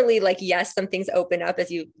 Similarly, like, yes, some things open up as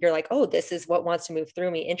you're like, oh, this is what wants to move through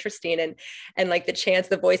me. Interesting. And like the chants,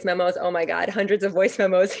 the voice memos, oh my God, hundreds of voice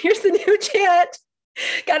memos. Here's the new chant.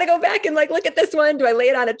 Got to go back and like, look at this one. Do I lay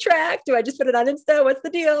it on a track? Do I just put it on Insta? What's the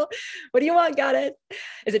deal? What do you want? Got it.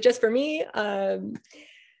 Is it just for me?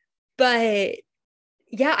 But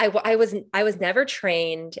yeah, I was never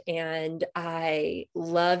trained, and I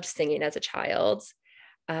loved singing as a child.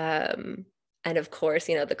 And of course,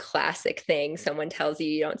 you know, the classic thing, someone tells you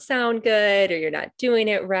you don't sound good or you're not doing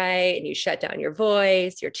it right, and you shut down your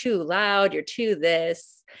voice, you're too loud, you're too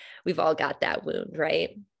this. We've all got that wound,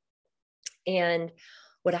 right? And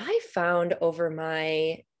what I found over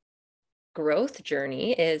my growth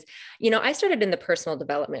journey is, you know, I started in the personal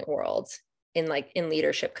development world in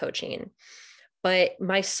leadership coaching. But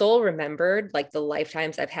my soul remembered like the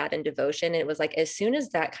lifetimes I've had in devotion. And it was like, as soon as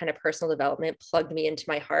that kind of personal development plugged me into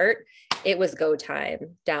my heart, it was go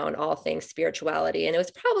time down all things spirituality. And it was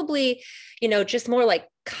probably, you know, just more like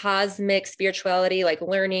cosmic spirituality, like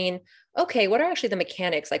learning, okay, what are actually the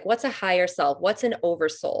mechanics? Like, what's a higher self? What's an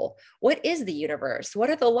oversoul? What is the universe? What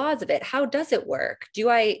are the laws of it? How does it work? Do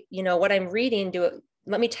I, you know, what I'm reading,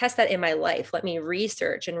 let me test that in my life. Let me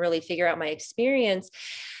research and really figure out my experience.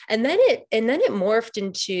 And then it morphed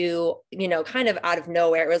into, you know, kind of out of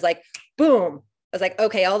nowhere. It was like, boom. I was like,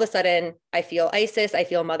 okay, all of a sudden I feel Isis, I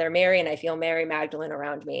feel Mother Mary, and I feel Mary Magdalene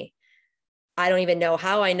around me. I don't even know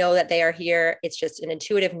how I know that they are here. It's just an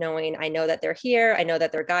intuitive knowing. I know that they're here. I know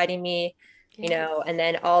that they're guiding me, you know, and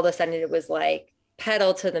then all of a sudden it was like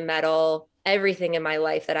pedal to the metal. Everything in my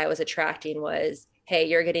life that I was attracting was, hey,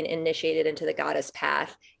 you're getting initiated into the goddess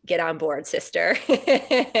path. Get on board, sister.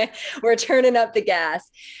 We're turning up the gas.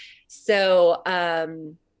 So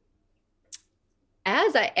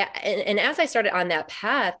as I started on that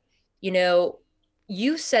path, you know,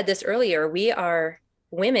 you said this earlier, we are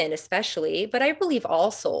women especially, but I believe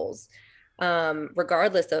all souls,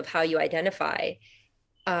 regardless of how you identify,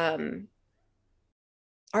 are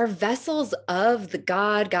vessels of the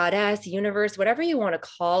God, goddess, universe, whatever you want to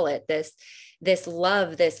call it, this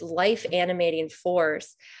love, this life animating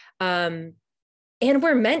force. And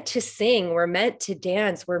we're meant to sing, we're meant to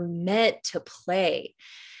dance, we're meant to play.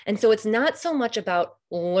 And so it's not so much about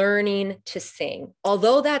learning to sing,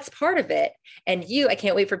 although that's part of it. And I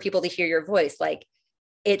can't wait for people to hear your voice. Like,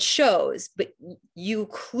 it shows, but you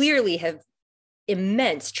clearly have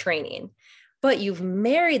immense training, but you've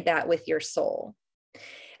married that with your soul.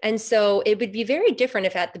 And so it would be very different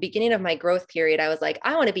if at the beginning of my growth period, I was like,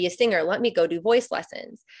 I want to be a singer. Let me go do voice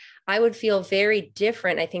lessons. I would feel very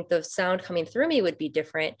different. I think the sound coming through me would be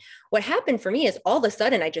different. What happened for me is all of a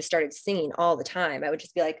sudden, I just started singing all the time. I would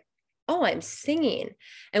just be like, oh, I'm singing.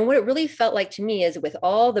 And what it really felt like to me is, with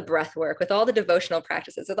all the breath work, with all the devotional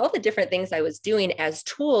practices, with all the different things I was doing as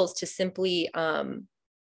tools to simply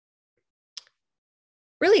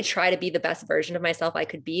really try to be the best version of myself I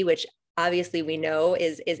could be, which obviously we know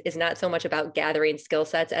is not so much about gathering skill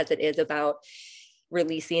sets as it is about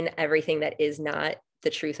releasing everything that is not the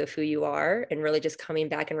truth of who you are, and really just coming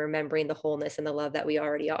back and remembering the wholeness and the love that we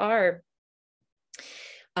already are.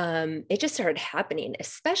 It just started happening,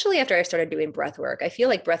 especially after I started doing breath work. I feel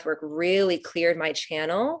like breath work really cleared my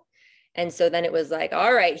channel. And so then it was like,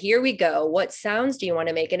 all right, here we go. What sounds do you want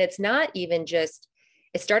to make? And it's not even just,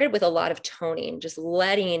 it started with a lot of toning, just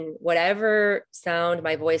letting whatever sound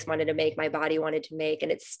my voice wanted to make, my body wanted to make.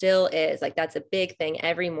 And it still is like, that's a big thing.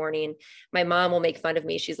 Every morning, my mom will make fun of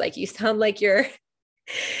me. She's like, you sound like you're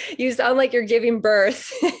giving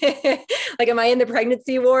birth. Like, am I in the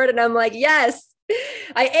pregnancy ward? And I'm like, yes,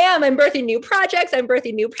 I am. I'm birthing new projects. I'm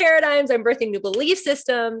birthing new paradigms. I'm birthing new belief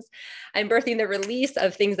systems. I'm birthing the release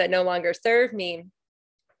of things that no longer serve me.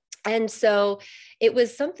 And so it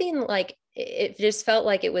was something like, it just felt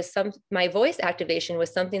like it was my voice activation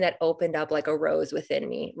was something that opened up like a rose within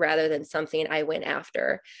me, rather than something I went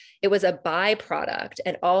after. It was a byproduct.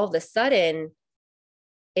 And all of a sudden,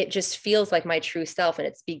 it just feels like my true self, and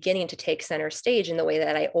it's beginning to take center stage in the way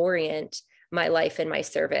that I orient my life and my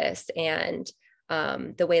service. And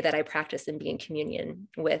the way that I practice and be in communion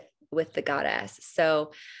with the goddess.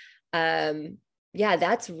 So yeah,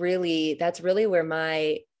 that's really where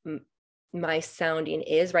my sounding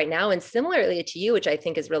is right now. And similarly to you, which I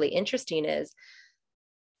think is really interesting, is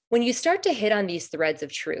when you start to hit on these threads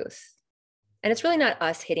of truth, and it's really not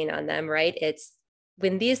us hitting on them, right? It's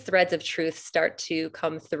when these threads of truth start to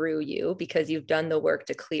come through you because you've done the work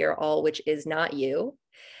to clear all which is not you.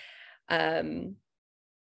 The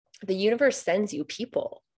universe sends you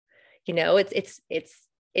people. You know, it's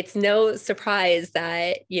no surprise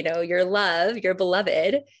that, you know, your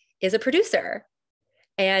beloved is a producer.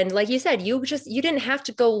 And like you said, you didn't have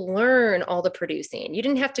to go learn all the producing. You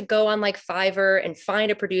didn't have to go on like Fiverr and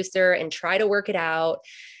find a producer and try to work it out.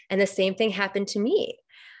 And the same thing happened to me.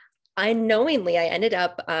 I ended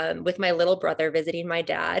up with my little brother visiting my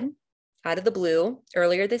dad out of the blue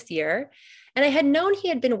earlier this year. And I had known he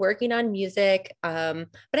had been working on music, but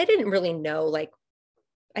I didn't really know,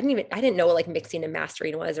 I didn't know what mixing and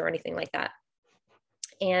mastering was or anything like that.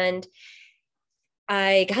 And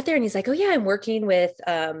I got there and he's like, oh yeah, I'm working with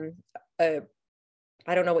I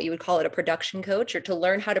don't know what you would call it, a production coach, or to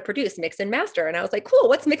learn how to produce, mix and master. And I was like, cool,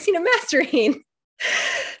 what's mixing and mastering?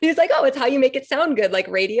 He was like, oh, it's how you make it sound good, like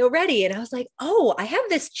radio ready. And I was like, oh, I have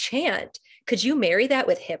this chant. Could you marry that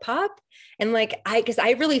with hip hop? And because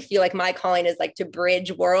I really feel like my calling is to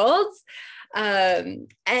bridge worlds. And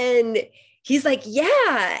he's like,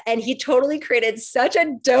 yeah. And he totally created such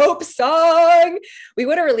a dope song. We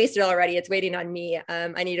would have released it already. It's waiting on me.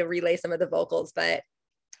 I need to relay some of the vocals, but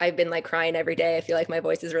I've been crying every day. I feel like my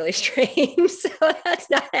voice is really strange. So that's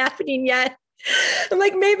not happening yet. I'm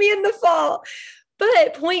like, maybe in the fall.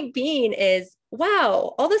 But point being is,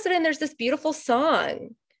 wow, all of a sudden there's this beautiful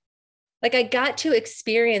song. I got to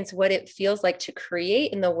experience what it feels like to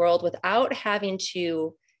create in the world without having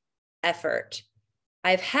to effort.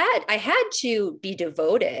 I had to be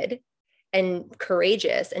devoted and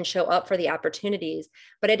courageous and show up for the opportunities,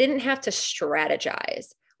 but I didn't have to strategize,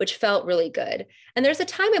 which felt really good. And there's a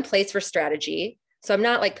time and place for strategy. So I'm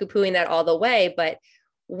not poo-pooing that all the way, but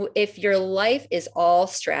if your life is all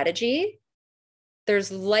strategy,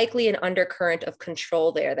 there's likely an undercurrent of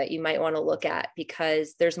control there that you might want to look at,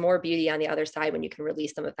 because there's more beauty on the other side when you can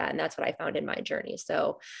release some of that. And that's what I found in my journey.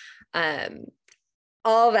 So,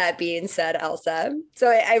 all that being said, Elsa, so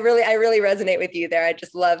I really resonate with you there. I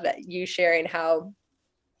just love that you sharing how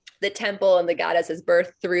the temple and the goddess has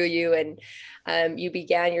birthed through you, and you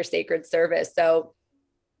began your sacred service. So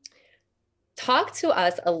talk to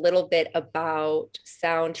us a little bit about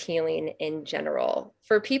sound healing in general.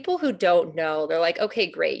 For people who don't know, they're like,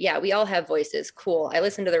 okay, great. Yeah, we all have voices. Cool. I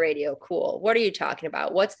listen to the radio. Cool. What are you talking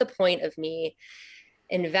about? What's the point of me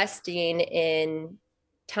investing in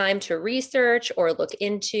time to research or look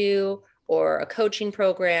into, or a coaching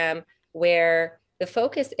program where the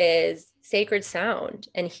focus is sacred sound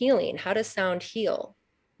and healing? How does sound heal?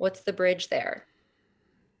 What's the bridge there?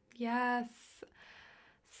 Yes.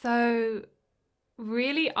 So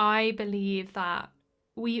really, I believe that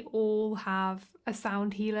we all have a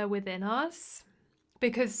sound healer within us,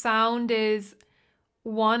 because sound is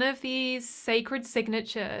one of these sacred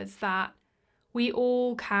signatures that we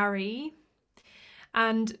all carry.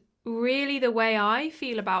 And really, the way I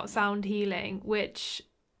feel about sound healing, which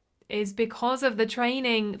is because of the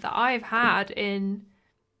training that I've had in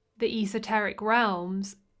the esoteric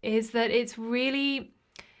realms, is that it's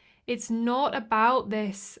not about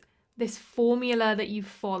this formula that you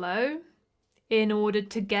follow in order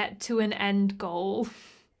to get to an end goal.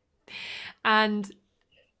 And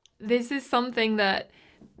this is something that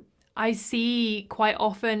I see quite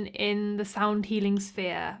often in the sound healing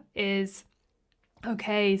sphere is,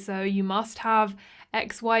 okay, so you must have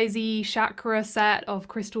XYZ chakra set of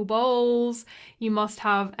crystal bowls, you must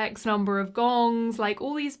have X number of gongs,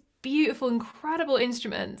 all these beautiful, incredible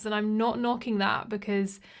instruments. And I'm not knocking that,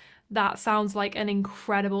 because that sounds like an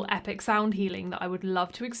incredible epic sound healing that I would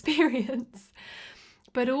love to experience.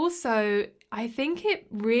 But also, I think it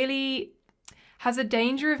really has a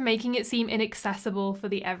danger of making it seem inaccessible for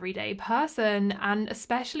the everyday person, and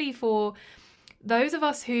especially for those of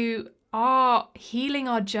us who are healing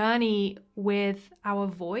our journey with our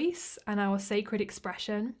voice and our sacred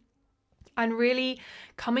expression, and really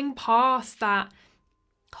coming past that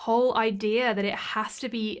whole idea that it has to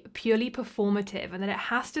be purely performative and that it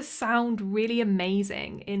has to sound really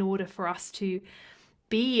amazing in order for us to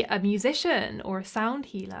be a musician or a sound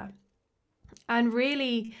healer. And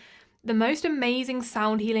really, the most amazing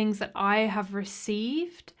sound healings that I have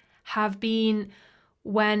received have been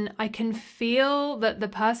when I can feel that the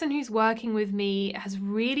person who's working with me has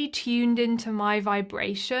really tuned into my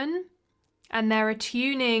vibration, and they're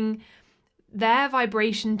attuning their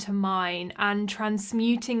vibration to mine and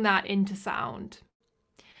transmuting that into sound.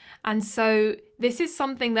 And so this is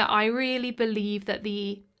something that I really believe that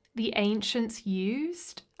the ancients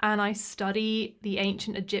used, and I study the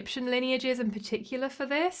ancient Egyptian lineages in particular for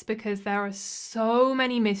this, because there are so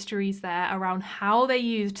many mysteries there around how they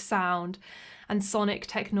used sound and sonic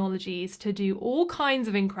technologies to do all kinds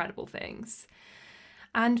of incredible things.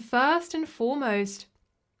 And first and foremost,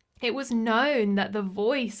 it was known that the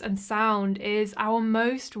voice and sound is our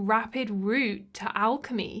most rapid route to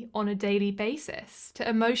alchemy on a daily basis, to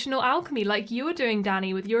emotional alchemy, like you were doing,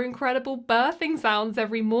 Danny, with your incredible birthing sounds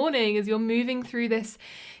every morning as you're moving through this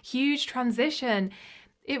huge transition.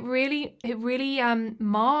 It really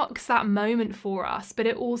marks that moment for us, but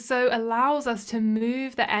it also allows us to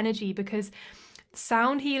move the energy, because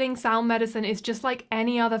sound healing, sound medicine is just like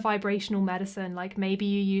any other vibrational medicine. Like maybe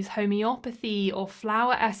you use homeopathy or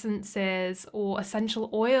flower essences or essential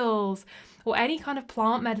oils or any kind of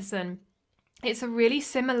plant medicine. It's a really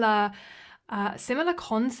similar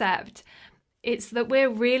concept. It's that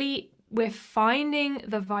we're finding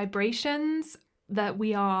the vibrations that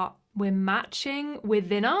we're matching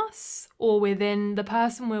within us or within the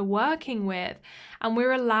person we're working with, and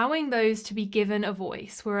we're allowing those to be given a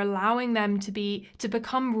voice. We're allowing them to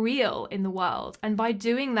become real in the world, and by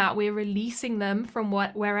doing that, we're releasing them from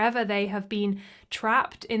wherever they have been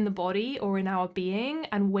trapped in the body or in our being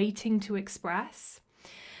and waiting to express.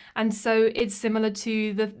 And so it's similar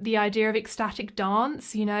to the idea of ecstatic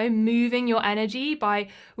dance, moving your energy by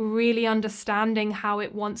really understanding how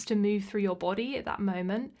it wants to move through your body at that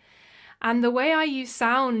moment. And the way I use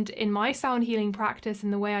sound in my sound healing practice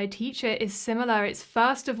and the way I teach it is similar. It's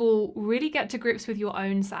first of all, really get to grips with your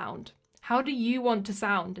own sound. How do you want to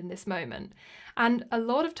sound in this moment? And a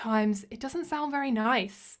lot of times it doesn't sound very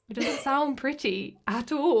nice. It doesn't sound pretty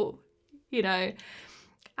at all,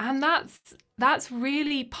 And that's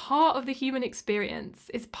really part of the human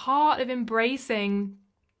experience. It's part of embracing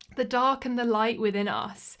the dark and the light within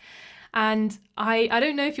us. And I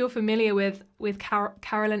don't know if you're familiar with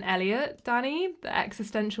Carolyn Elliott, Danny, the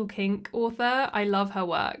existential kink author. I love her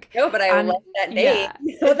work. No, but I love that name.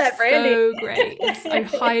 Yeah, that branding. So great. I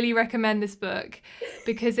highly recommend this book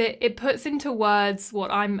because it puts into words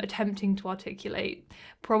what I'm attempting to articulate,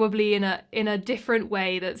 probably in a different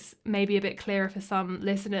way that's maybe a bit clearer for some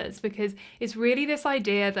listeners, because it's really this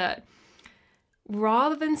idea that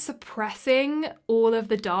rather than suppressing all of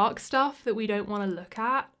the dark stuff that we don't want to look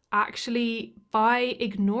at, actually by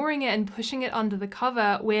ignoring it and pushing it under the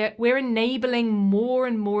cover, we're enabling more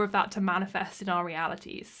and more of that to manifest in our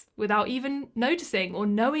realities without even noticing or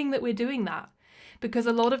knowing that we're doing that. Because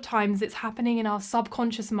a lot of times it's happening in our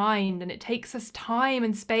subconscious mind, and it takes us time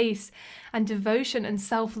and space and devotion and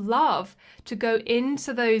self-love to go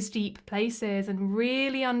into those deep places and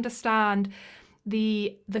really understand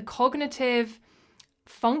the cognitive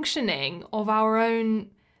functioning of our own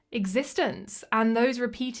existence and those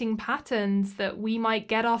repeating patterns that we might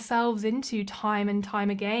get ourselves into time and time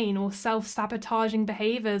again, or self-sabotaging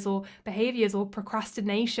behaviors or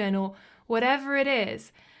procrastination or whatever it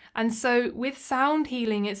is. And so with sound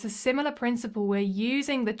healing, it's a similar principle. We're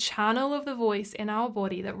using the channel of the voice in our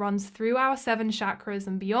body that runs through our 7 chakras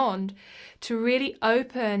and beyond to really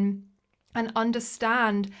open and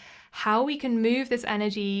understand how we can move this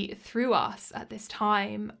energy through us at this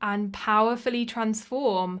time and powerfully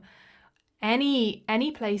transform any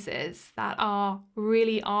places that are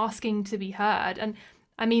really asking to be heard. And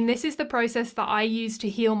I mean, this is the process that I used to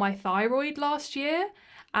heal my thyroid last year.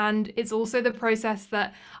 And it's also the process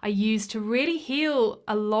that I used to really heal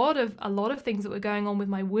a lot of things that were going on with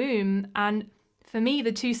my womb. And for me,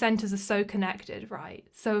 the 2 centers are so connected, right?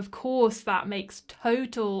 So of course that makes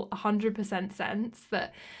total 100% sense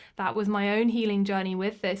that was my own healing journey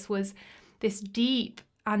with this, was this deep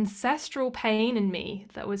ancestral pain in me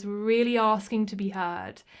that was really asking to be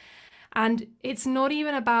heard. And it's not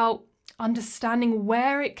even about understanding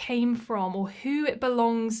where it came from or who it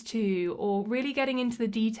belongs to or really getting into the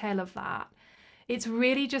detail of that. It's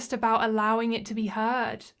really just about allowing it to be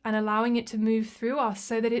heard and allowing it to move through us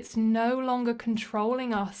so that it's no longer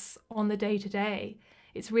controlling us on the day-to-day.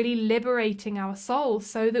 It's really liberating our soul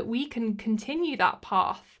so that we can continue that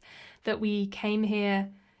path that we came here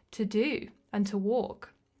to do and to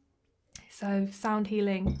walk. So sound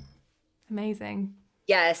healing, amazing.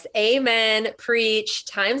 Yes, amen, preach,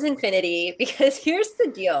 times infinity, because here's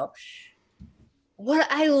the deal. What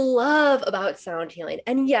I love about sound healing,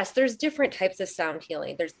 and yes, there's different types of sound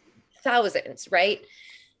healing. There's thousands, right?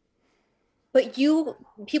 But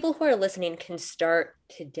people who are listening can start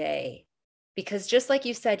today, because just like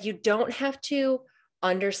you said, you don't have to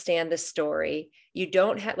understand the story. You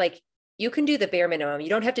don't have You can do the bare minimum. You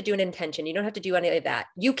don't have to do an intention. You don't have to do any of that.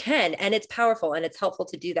 You can, and it's powerful and it's helpful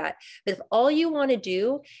to do that. But if all you want to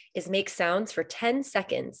do is make sounds for 10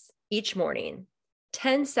 seconds each morning,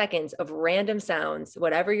 10 seconds of random sounds,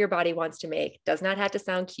 whatever your body wants to make, does not have to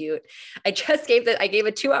sound cute. I gave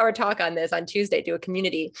a 2-hour talk on this on Tuesday to a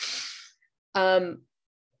community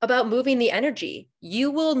about moving the energy.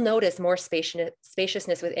 You will notice more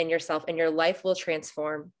spaciousness within yourself, and your life will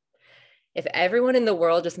transform. If everyone in the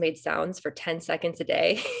world just made sounds for 10 seconds a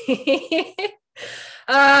day,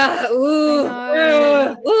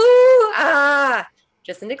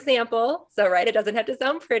 just an example. So, right, it doesn't have to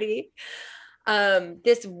sound pretty.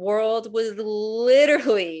 This world would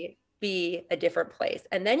literally be a different place.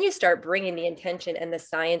 And then you start bringing the intention and the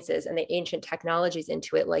sciences and the ancient technologies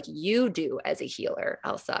into it, like you do as a healer,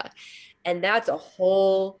 Elsa. And that's a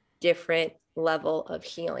whole different level of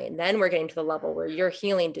healing. Then we're getting to the level where you're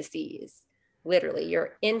healing disease. Literally,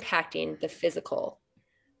 you're impacting the physical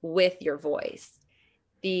with your voice.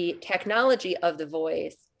 The technology of the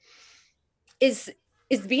voice is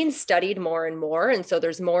being studied more and more. And so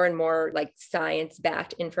there's more and more like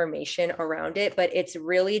science-backed information around it, but it's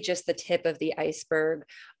really just the tip of the iceberg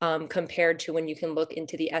compared to when you can look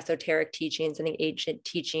into the esoteric teachings and the ancient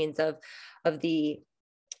teachings of the,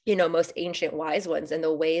 most ancient wise ones, and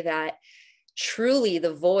the way that truly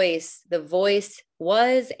the voice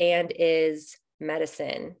was and is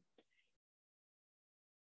medicine.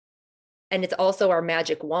 And it's also our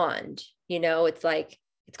magic wand.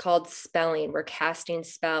 It's called spelling. We're casting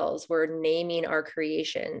spells. We're naming our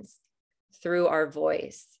creations through our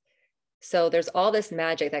voice. So there's all this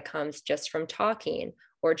magic that comes just from talking,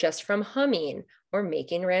 or just from humming, or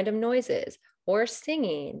making random noises, or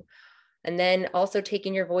singing. And then also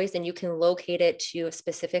taking your voice, and you can locate it to a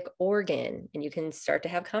specific organ, and you can start to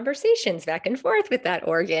have conversations back and forth with that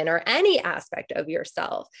organ or any aspect of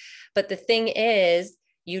yourself. But the thing is,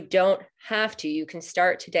 you don't have to. You can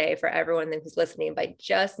start today, for everyone who's listening, by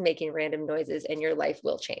just making random noises, and your life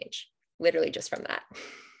will change, literally just from that.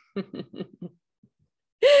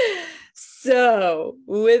 So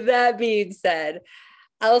with that being said,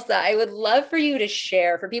 Elsa, I would love for you to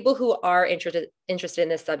share, for people who are interested in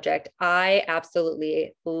this subject. I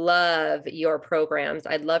absolutely love your programs.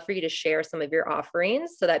 I'd love for you to share some of your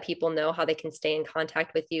offerings so that people know how they can stay in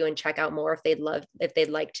contact with you and check out more if they'd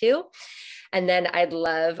like to. And then I'd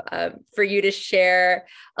love for you to share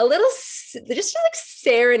a little, just to like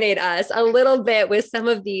serenade us a little bit with some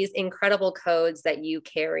of these incredible codes that you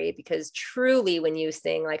carry, because truly when you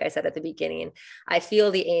sing, like I said at the beginning, I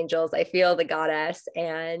feel the angels, I feel the goddess,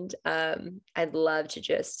 and I'd love to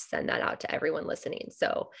just send that out to everyone listening.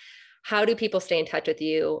 So how do people stay in touch with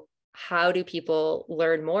you? How do people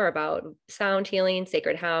learn more about sound healing,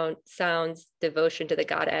 sacred sounds, devotion to the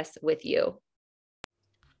goddess with you?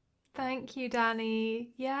 Thank you,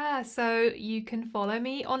 Danny. Yeah, so you can follow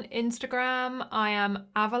me on Instagram. I am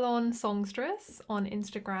Avalon Songstress on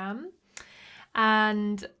Instagram.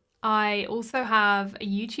 And I also have a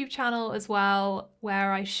YouTube channel as well,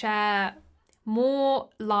 where I share more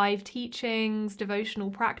live teachings, devotional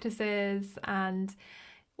practices, and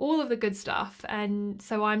all of the good stuff. And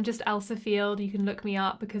so I'm just Elsa Field. You can look me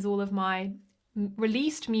up because all of my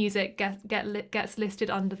released music gets listed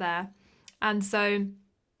under there. And so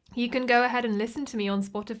you can go ahead and listen to me on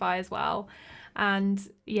Spotify as well. And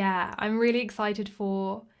yeah, I'm really excited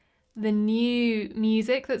for the new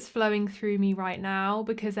music that's flowing through me right now,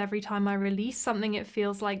 because every time I release something, it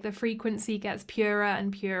feels like the frequency gets purer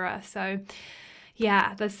and purer. So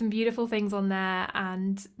yeah, there's some beautiful things on there,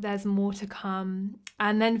 and there's more to come.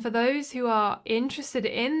 And then for those who are interested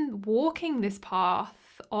in walking this path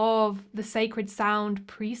of the sacred sound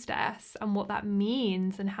priestess and what that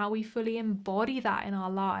means and how we fully embody that in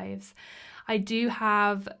our lives, I do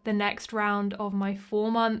have the next round of my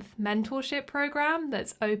 4-month mentorship program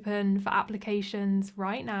that's open for applications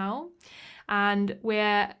right now. And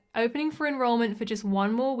we're opening for enrollment for just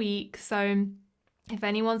 1 more week. So if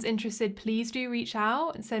anyone's interested, please do reach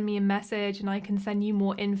out and send me a message, and I can send you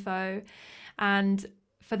more info. And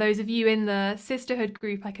for those of you in the sisterhood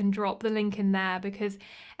group, I can drop the link in there, because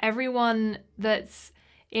everyone that's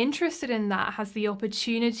interested in that has the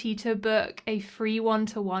opportunity to book a free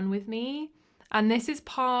one-to-one with me. And this is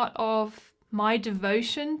part of my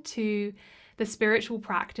devotion to the spiritual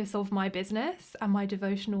practice of my business and my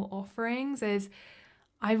devotional offerings. Is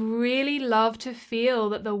I really love to feel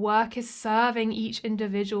that the work is serving each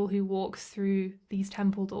individual who walks through these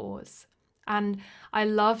temple doors. And I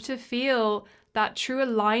love to feel that true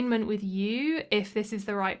alignment with you if this is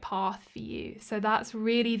the right path for you. So that's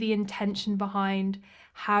really the intention behind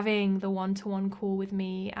having the one-to-one call with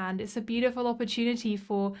me. And it's a beautiful opportunity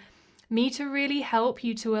for me to really help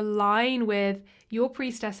you to align with your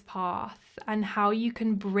priestess path and how you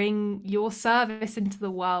can bring your service into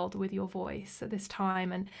the world with your voice at this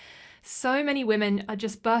time. And so many women are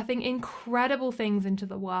just birthing incredible things into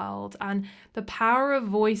the world, and the power of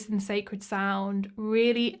voice and sacred sound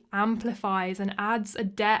really amplifies and adds a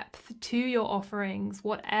depth to your offerings,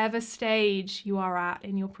 whatever stage you are at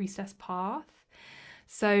in your priestess path.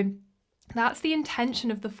 So that's the intention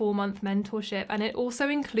of the 4-month mentorship. And it also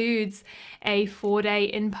includes a 4-day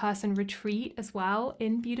in-person retreat as well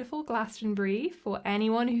in beautiful Glastonbury for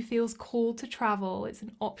anyone who feels called to travel. It's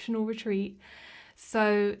an optional retreat.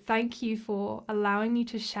 So thank you for allowing me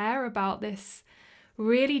to share about this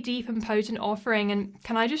really deep and potent offering. And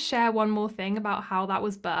can I just share one more thing about how that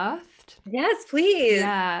was birthed? Yes, please.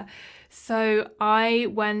 Yeah. So I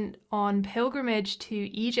went on pilgrimage to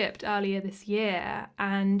Egypt earlier this year,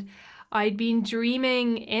 and I'd been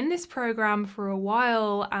dreaming in this program for a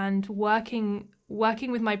while and working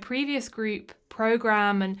with my previous group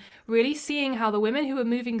program and really seeing how the women who were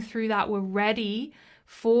moving through that were ready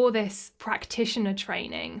for this practitioner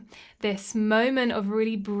training, this moment of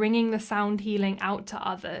really bringing the sound healing out to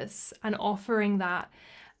others and offering that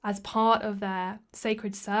as part of their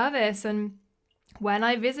sacred service. And when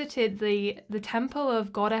I visited the temple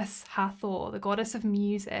of goddess Hathor, the goddess of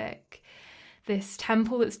music, this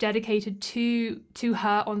temple that's dedicated to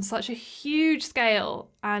her on such a huge scale.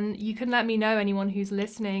 And you can let me know, anyone who's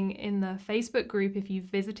listening in the Facebook group, if you've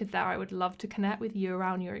visited there. I would love to connect with you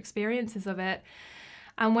around your experiences of it.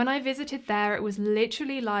 And when I visited there, it was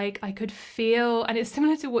literally like I could feel, and it's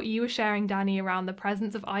similar to what you were sharing, Danny, around the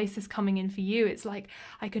presence of Isis coming in for you. It's like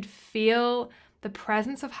I could feel the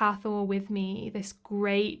presence of Hathor with me, this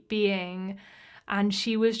great being. And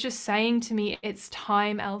she was just saying to me, it's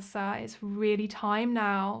time, Elsa. It's really time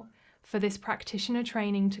now for this practitioner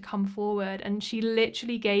training to come forward. And she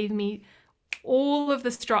literally gave me all of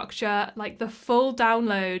the structure, like the full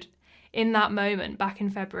download in that moment back in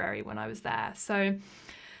February when I was there. So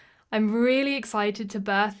I'm really excited to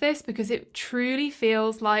birth this because it truly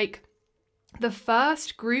feels like the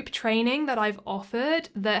first group training that I've offered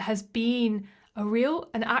that has been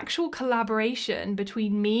an actual collaboration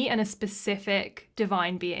between me and a specific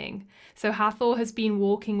divine being. So Hathor has been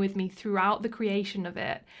walking with me throughout the creation of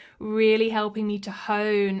it, really helping me to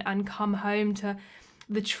hone and come home to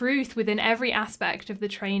the truth within every aspect of the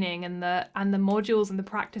training and the modules and the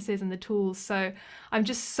practices and the tools. So I'm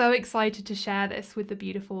just so excited to share this with the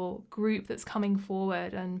beautiful group that's coming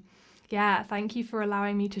forward. And yeah, thank you for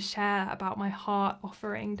allowing me to share about my heart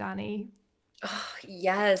offering, Danny. Oh,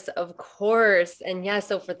 yes, of course. And yes,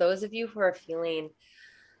 so for those of you who are feeling,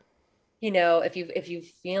 if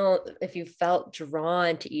you felt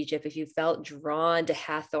drawn to Egypt, if you felt drawn to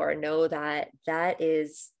Hathor, know that that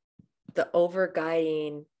is the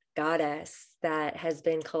overguiding goddess that has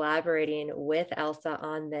been collaborating with Elsa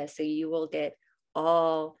on this. So you will get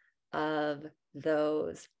all of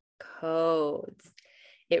those codes.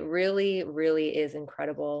 It really, really is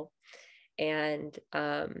incredible. And,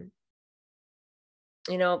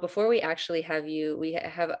 before we actually have you, we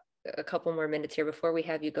have a couple more minutes here before we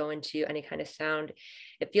have you go into any kind of sound.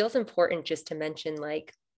 It feels important just to mention,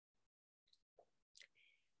 like,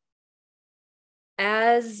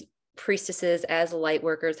 as priestesses, as light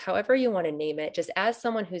workers, however you want to name it, just as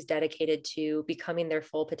someone who's dedicated to becoming their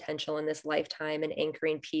full potential in this lifetime and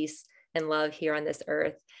anchoring peace and love here on this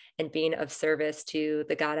earth and being of service to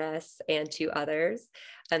the goddess and to others.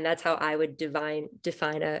 And that's how I would define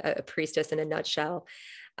a priestess in a nutshell.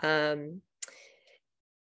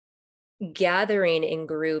 Gathering in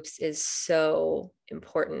groups is so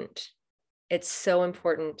important. It's so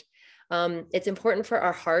important. It's important for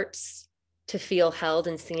our hearts to feel held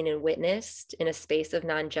and seen and witnessed in a space of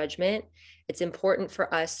non-judgment. It's important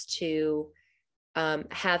for us to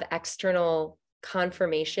have external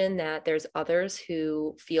confirmation that there's others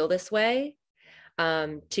who feel this way,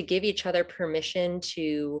 to give each other permission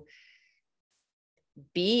to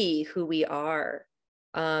be who we are.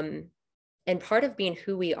 And part of being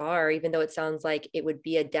who we are, even though it sounds like it would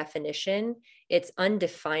be a definition, it's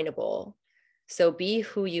undefinable. So be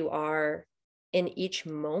who you are in each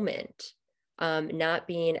moment. Not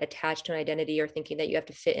being attached to an identity or thinking that you have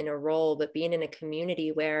to fit in a role, but being in a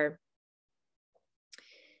community where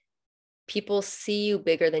people see you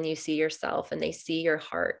bigger than you see yourself, and they see your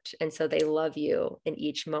heart. And so they love you in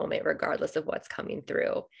each moment, regardless of what's coming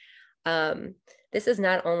through. This is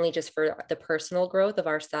not only just for the personal growth of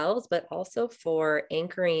ourselves, but also for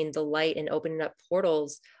anchoring the light and opening up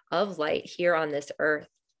portals of light here on this earth.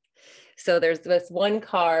 So there's this one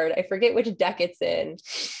card, I forget which deck it's in.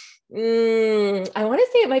 I want to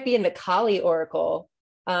say it might be in the Kali Oracle.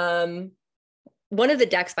 One of the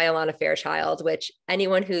decks by Alana Fairchild, which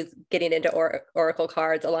anyone who's getting into Oracle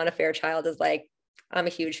cards, Alana Fairchild is like, I'm a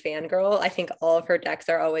huge fangirl. I think all of her decks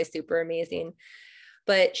are always super amazing.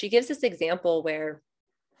 But she gives this example where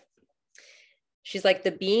she's like,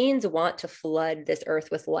 the beings want to flood this earth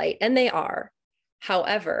with light, and they are.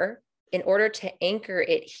 However, in order to anchor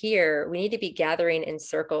it here, we need to be gathering in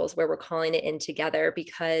circles where we're calling it in together,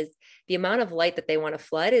 because the amount of light that they want to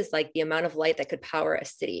flood is like the amount of light that could power a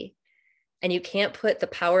city. And you can't put the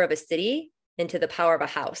power of a city into the power of a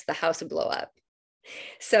house. The house would blow up.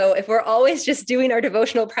 So if we're always just doing our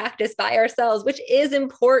devotional practice by ourselves, which is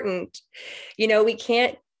important, we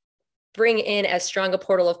can't bring in as strong a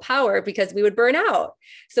portal of power because we would burn out.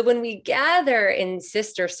 So when we gather in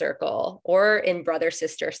sister circle or in brother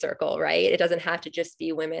sister circle, right? It doesn't have to just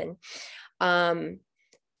be women.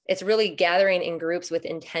 It's really gathering in groups with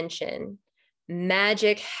intention.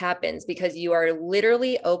 Magic happens because you are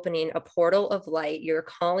literally opening a portal of light. You're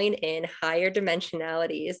calling in higher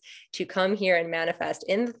dimensionalities to come here and manifest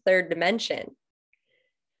in the third dimension.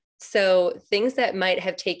 So things that might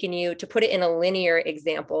have taken you, to put it in a linear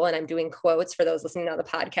example, and I'm doing quotes for those listening on the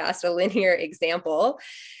podcast, a linear example,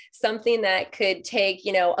 something that could take,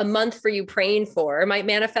 a month for you praying for might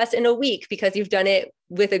manifest in a week because you've done it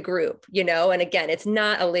with a group, and again, it's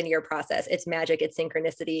not a linear process. It's magic, it's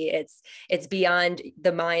synchronicity, it's beyond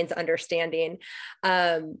the mind's understanding.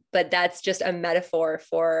 But that's just a metaphor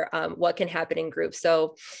for what can happen in groups.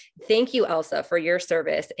 So thank you, Elsa, for your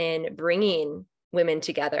service in bringing women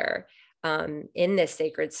together in this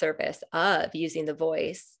sacred service of using the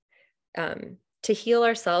voice to heal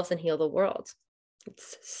ourselves and heal the world.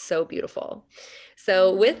 It's so beautiful.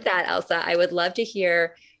 So with that, Elsa, I would love to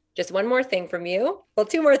hear just one more thing from you. Well,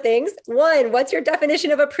 two more things. One, what's your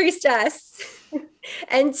definition of a priestess?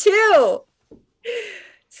 And two,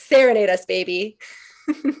 serenade us, baby.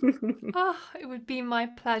 Oh, it would be my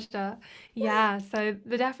pleasure. Yeah, so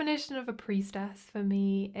the definition of a priestess for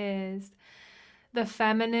me is the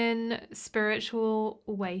feminine spiritual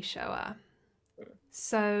way shower.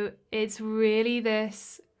 So it's really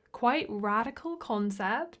this quite radical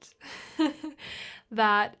concept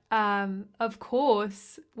that, of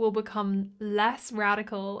course, will become less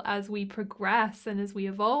radical as we progress and as we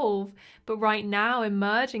evolve. But right now,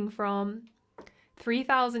 emerging from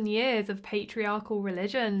 3,000 years of patriarchal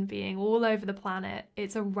religion being all over the planet,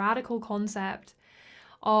 it's a radical concept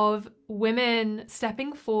of women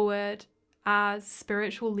stepping forward as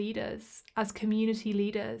spiritual leaders, as community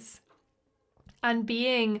leaders, and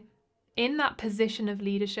being in that position of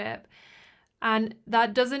leadership. And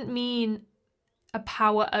that doesn't mean a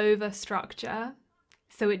power over structure.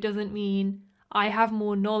 So it doesn't mean I have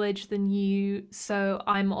more knowledge than you, so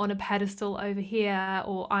I'm on a pedestal over here,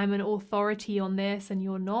 or I'm an authority on this and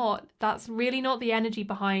you're not. That's really not the energy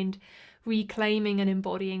behind reclaiming and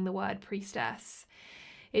embodying the word priestess.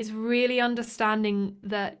 It's really understanding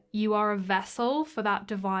that you are a vessel for that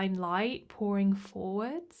divine light pouring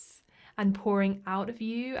forwards and pouring out of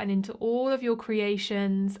you and into all of your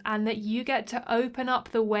creations, and that you get to open up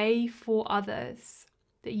the way for others,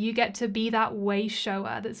 that you get to be that way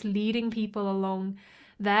shower that's leading people along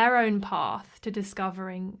their own path to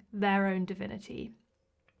discovering their own divinity.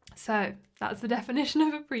 So that's the definition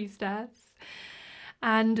of a priestess.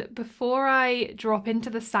 And before I drop into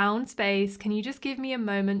the sound space, can you just give me a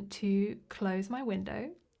moment to close my window?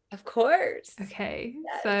 Of course. Okay.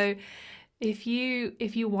 Yes. So if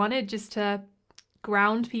you wanted just to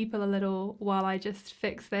ground people a little while I just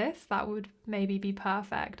fix this, that would maybe be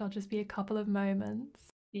perfect. I'll just be a couple of moments.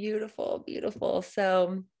 Beautiful, beautiful.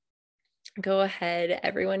 So go ahead,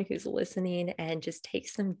 everyone who's listening, and just take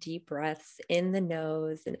some deep breaths in the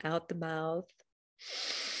nose and out the mouth.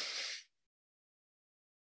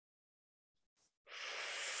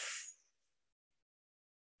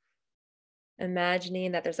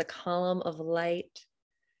 Imagining that there's a column of light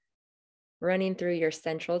running through your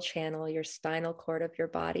central channel, your spinal cord of your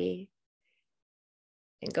body,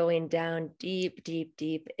 and going down deep, deep,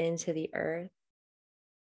 deep into the earth.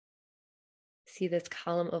 See this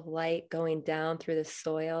column of light going down through the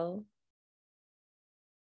soil,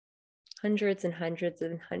 hundreds and hundreds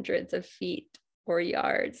and hundreds of feet or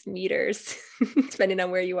yards, meters, depending on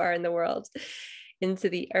where you are in the world, into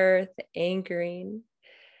the earth, anchoring,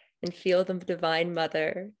 and feel the Divine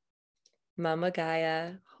Mother, Mama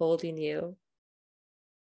Gaia, holding you.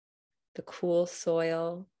 The cool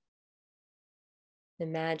soil.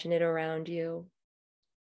 Imagine it around you.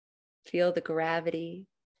 Feel the gravity,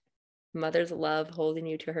 Mother's love holding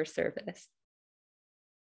you to her service.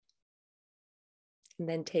 And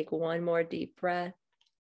then take one more deep breath.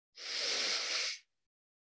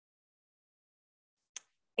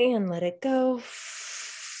 and let it go.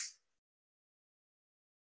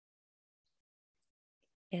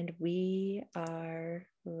 And we are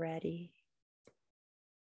ready.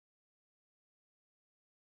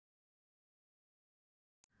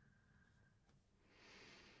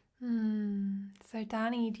 So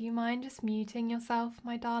Danny, do you mind just muting yourself,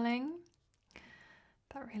 my darling?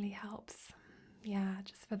 That really helps. Yeah,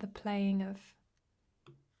 just for the playing of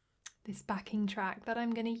this backing track that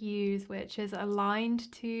I'm going to use, which is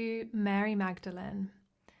aligned to Mary Magdalene.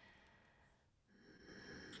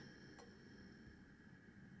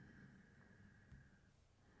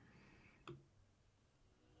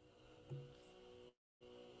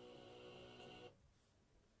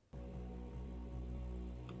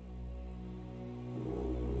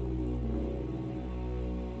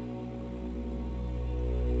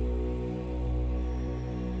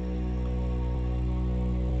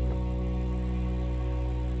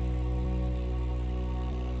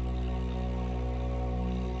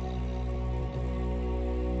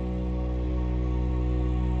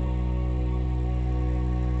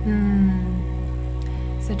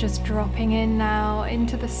 So just dropping in now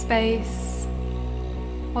into the space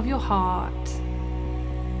of your heart.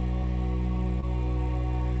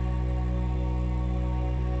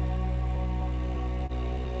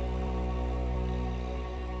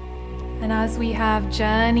 And as we have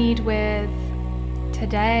journeyed with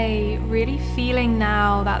today, really feeling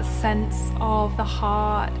now that sense of the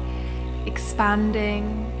heart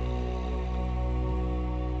expanding,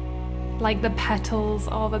 like the petals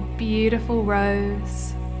of a beautiful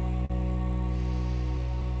rose.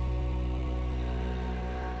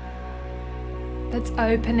 That's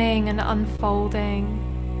opening and unfolding.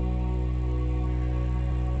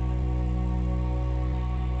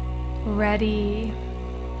 Ready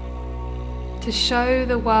to show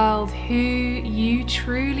the world who you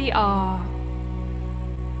truly are.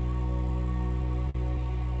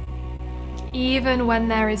 Even when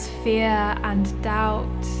there is fear and doubt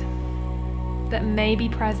that may be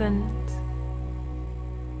present.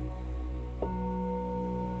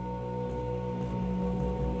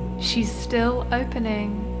 She's still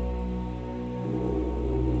opening.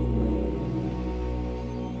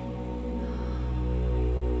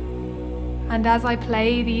 And as I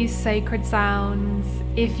play these sacred sounds,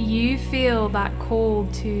 if you feel that call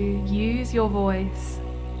to use your voice,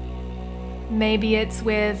 maybe it's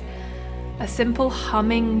with a simple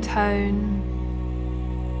humming tone.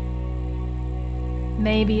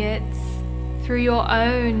 Maybe it's through your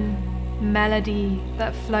own melody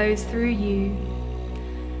that flows through you,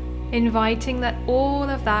 inviting that all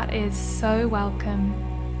of that is so welcome.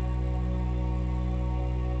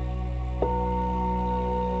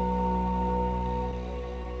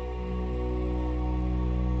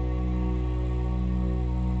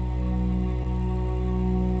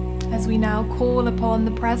 As we now call upon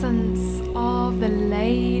the presence of the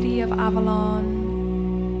Lady of Avalon,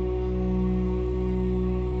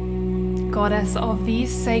 Goddess of these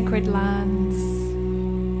sacred lands.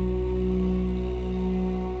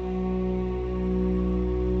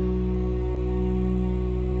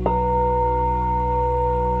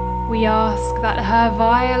 We ask that her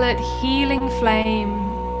violet healing flame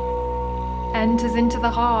enters into the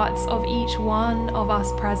hearts of each one of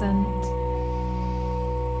us present,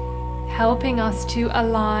 helping us to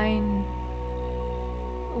align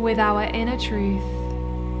with our inner truth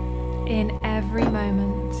in every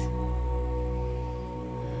moment.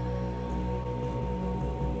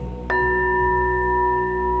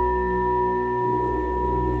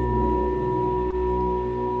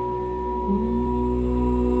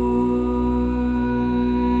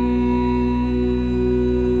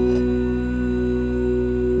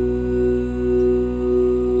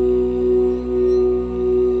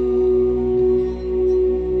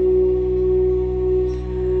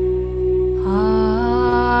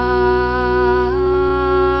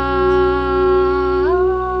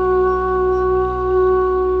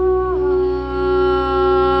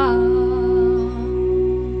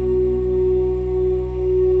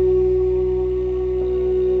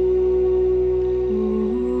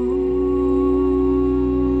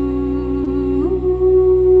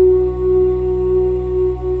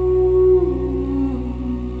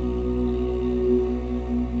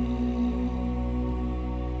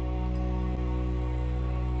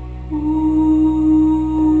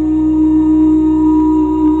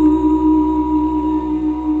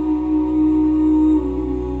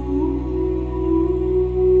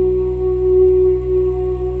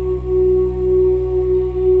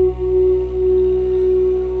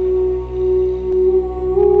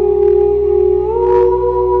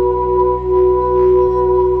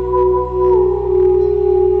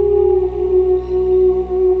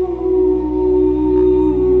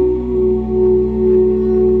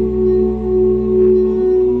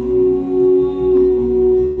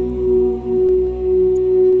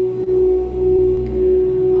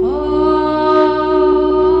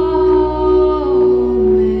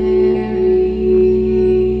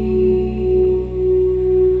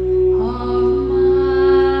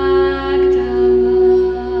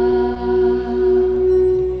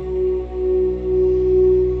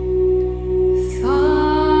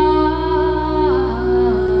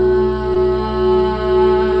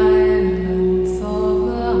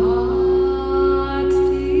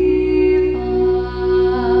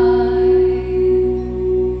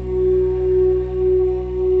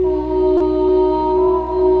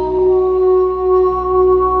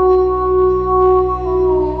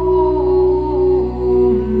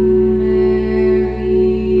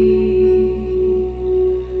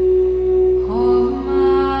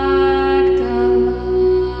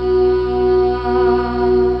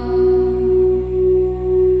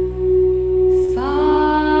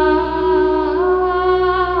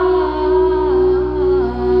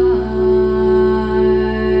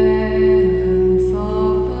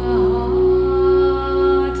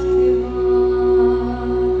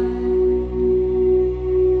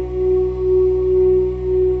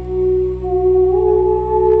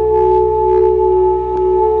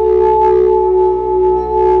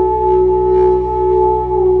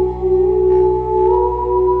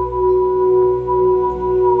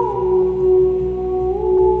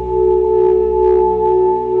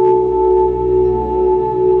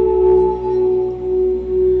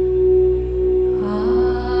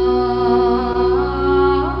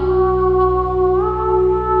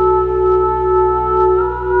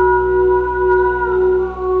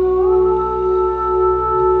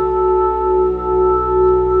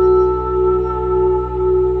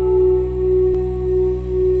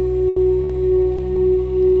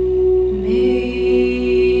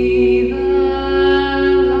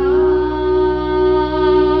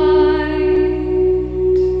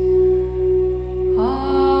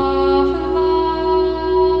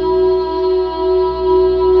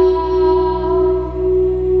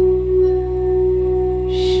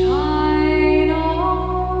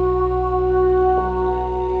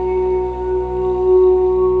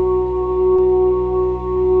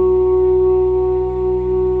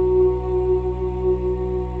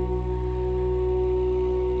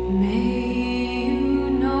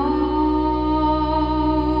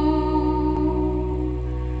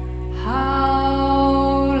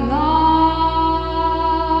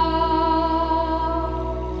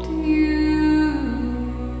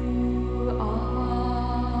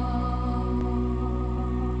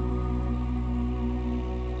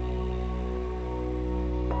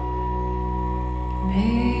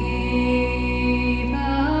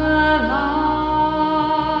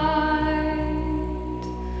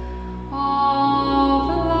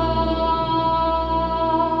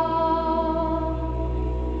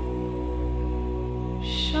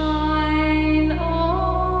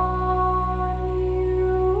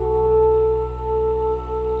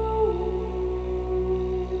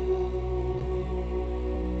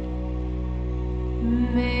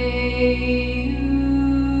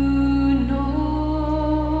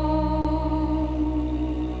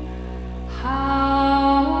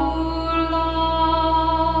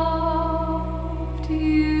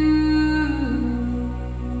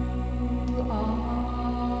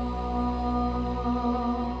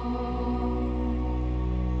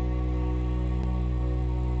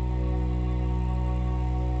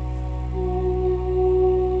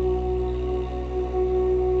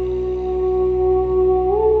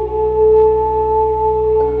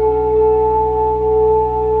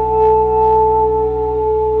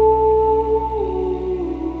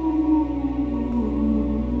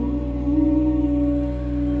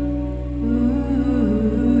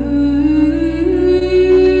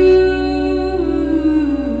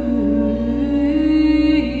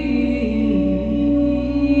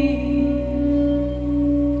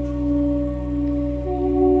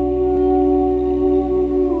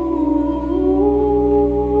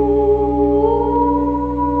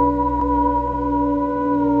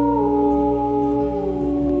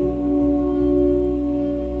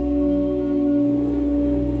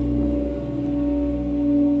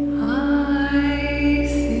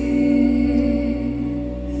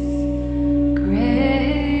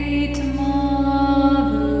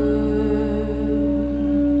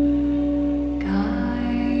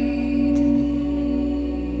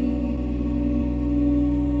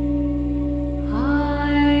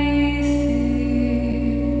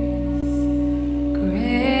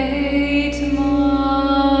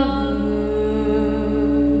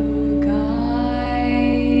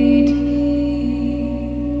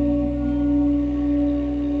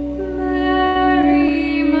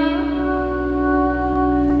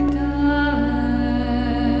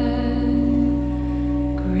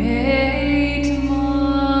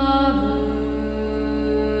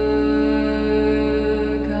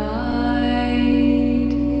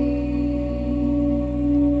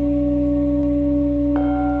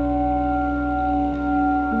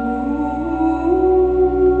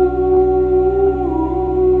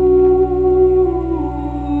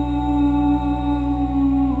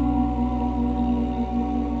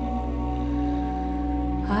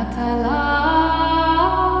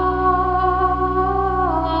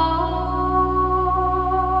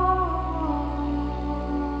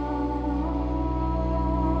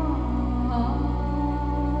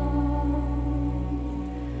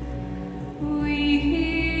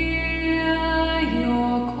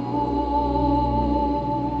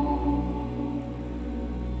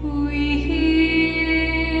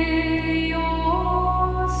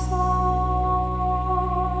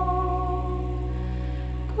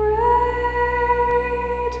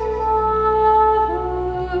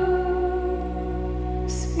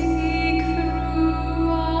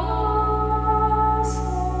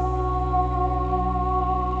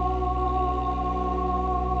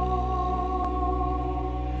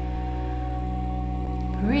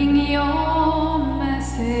 Bring your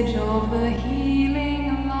message of the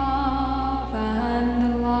healing love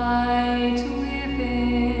and light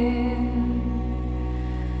within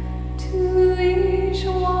to each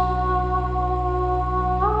one.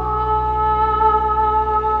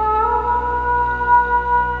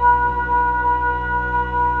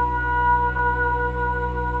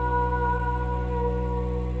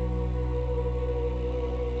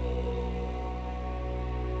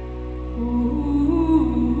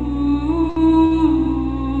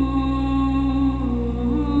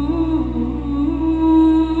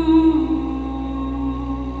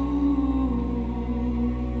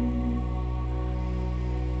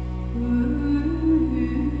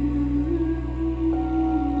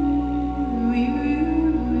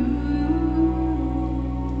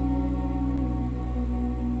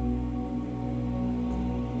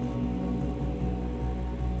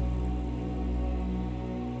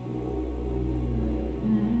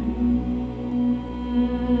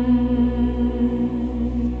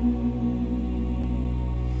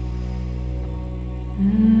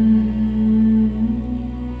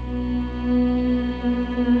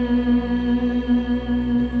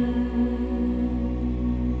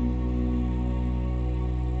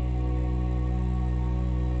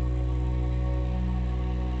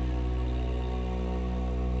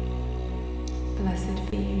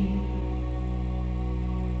 Blessed be.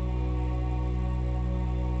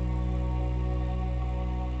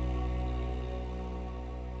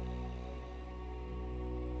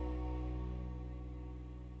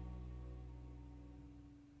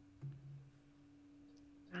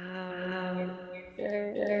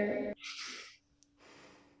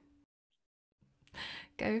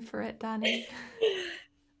 Go for it, Danny.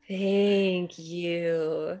 Thank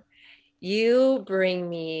you. You bring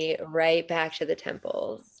me right back to the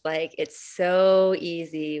temples. Like it's so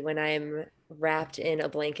easy when I'm wrapped in a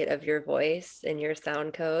blanket of your voice and your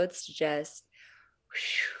sound codes to just,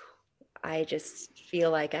 I just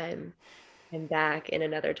feel like I'm back in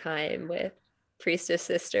another time with Priestess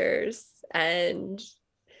sisters, and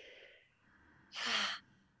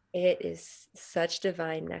it is such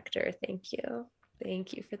divine nectar. Thank you.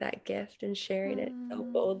 Thank you for that gift and sharing it so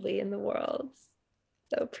boldly in the world.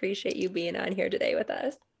 So appreciate you being on here today with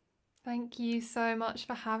us. Thank you so much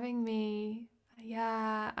for having me.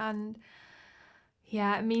 Yeah, and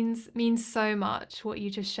yeah, it means so much what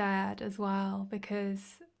you just shared as well,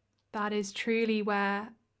 because that is truly where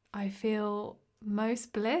I feel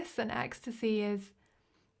most bliss and ecstasy is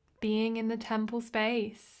being in the temple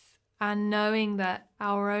space and knowing that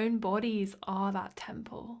our own bodies are that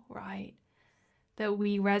temple, right? That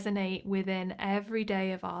we resonate within every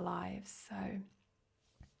day of our lives. So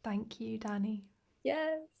thank you, Danny.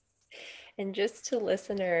 Yes. And just to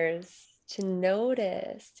listeners, to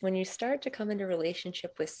notice when you start to come into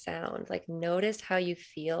relationship with sound, like notice how you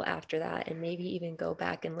feel after that, and maybe even go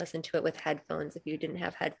back and listen to it with headphones if you didn't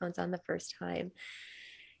have headphones on the first time,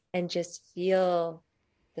 and just feel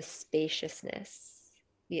the spaciousness,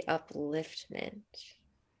 the upliftment,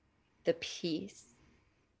 the peace,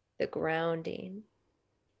 the grounding,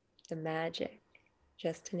 the magic,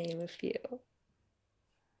 just to name a few.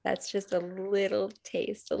 That's just a little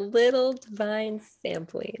taste, a little divine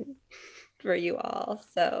sampling for you all.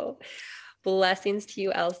 So blessings to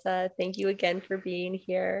you, Elsa. Thank you again for being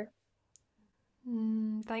here.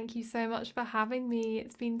 Thank you so much for having me.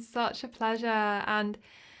 It's been such a pleasure. And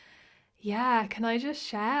yeah, can I just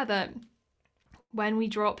share that when we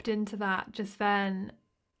dropped into that just then,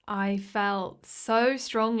 I felt so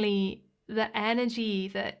strongly the energy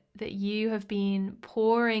that you have been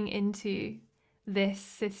pouring into this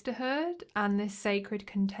sisterhood and this sacred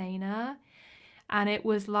container. And it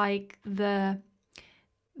was like the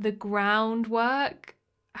groundwork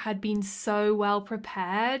had been so well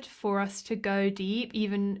prepared for us to go deep,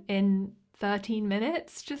 even in 13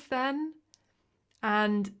 minutes just then.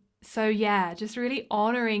 And So, yeah, just really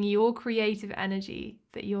honoring your creative energy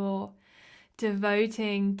that you're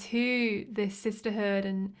devoting to this sisterhood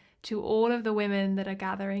and to all of the women that are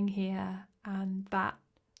gathering here and that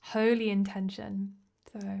holy intention.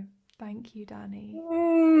 So, thank you, Danny.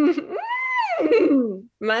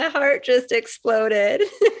 My heart just exploded.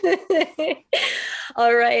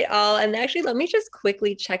 All right, all. And actually, let me just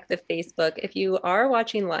quickly check the Facebook. If you are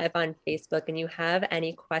watching live on Facebook and you have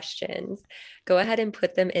any questions, go ahead and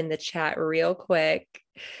put them in the chat real quick.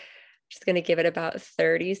 Just going to give it about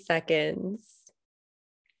 30 seconds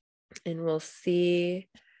and we'll see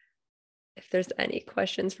if there's any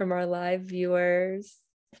questions from our live viewers.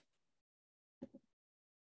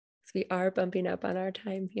 So we are bumping up on our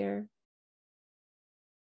time here.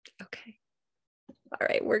 Okay. All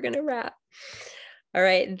right, we're going to wrap. All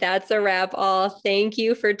right, that's a wrap, all. Thank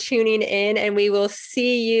you for tuning in, and we will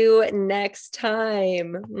see you next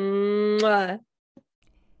time. Mwah.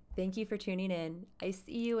 Thank you for tuning in. I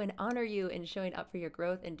see you and honor you in showing up for your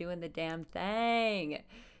growth and doing the damn thing.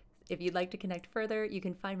 If you'd like to connect further, you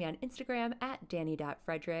can find me on Instagram at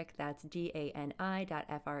danny.frederick, that's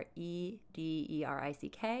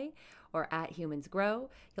DANI.FREDERICK, or at Humans Grow.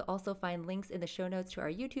 You'll also find links in the show notes to our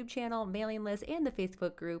YouTube channel, mailing list, and the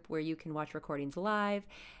Facebook group where you can watch recordings live.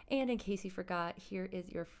 And in case you forgot, here is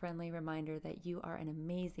your friendly reminder that you are an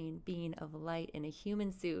amazing being of light in a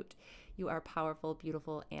human suit. You are powerful,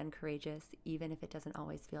 beautiful, and courageous, even if it doesn't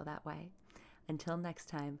always feel that way. Until next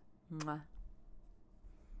time, mwah.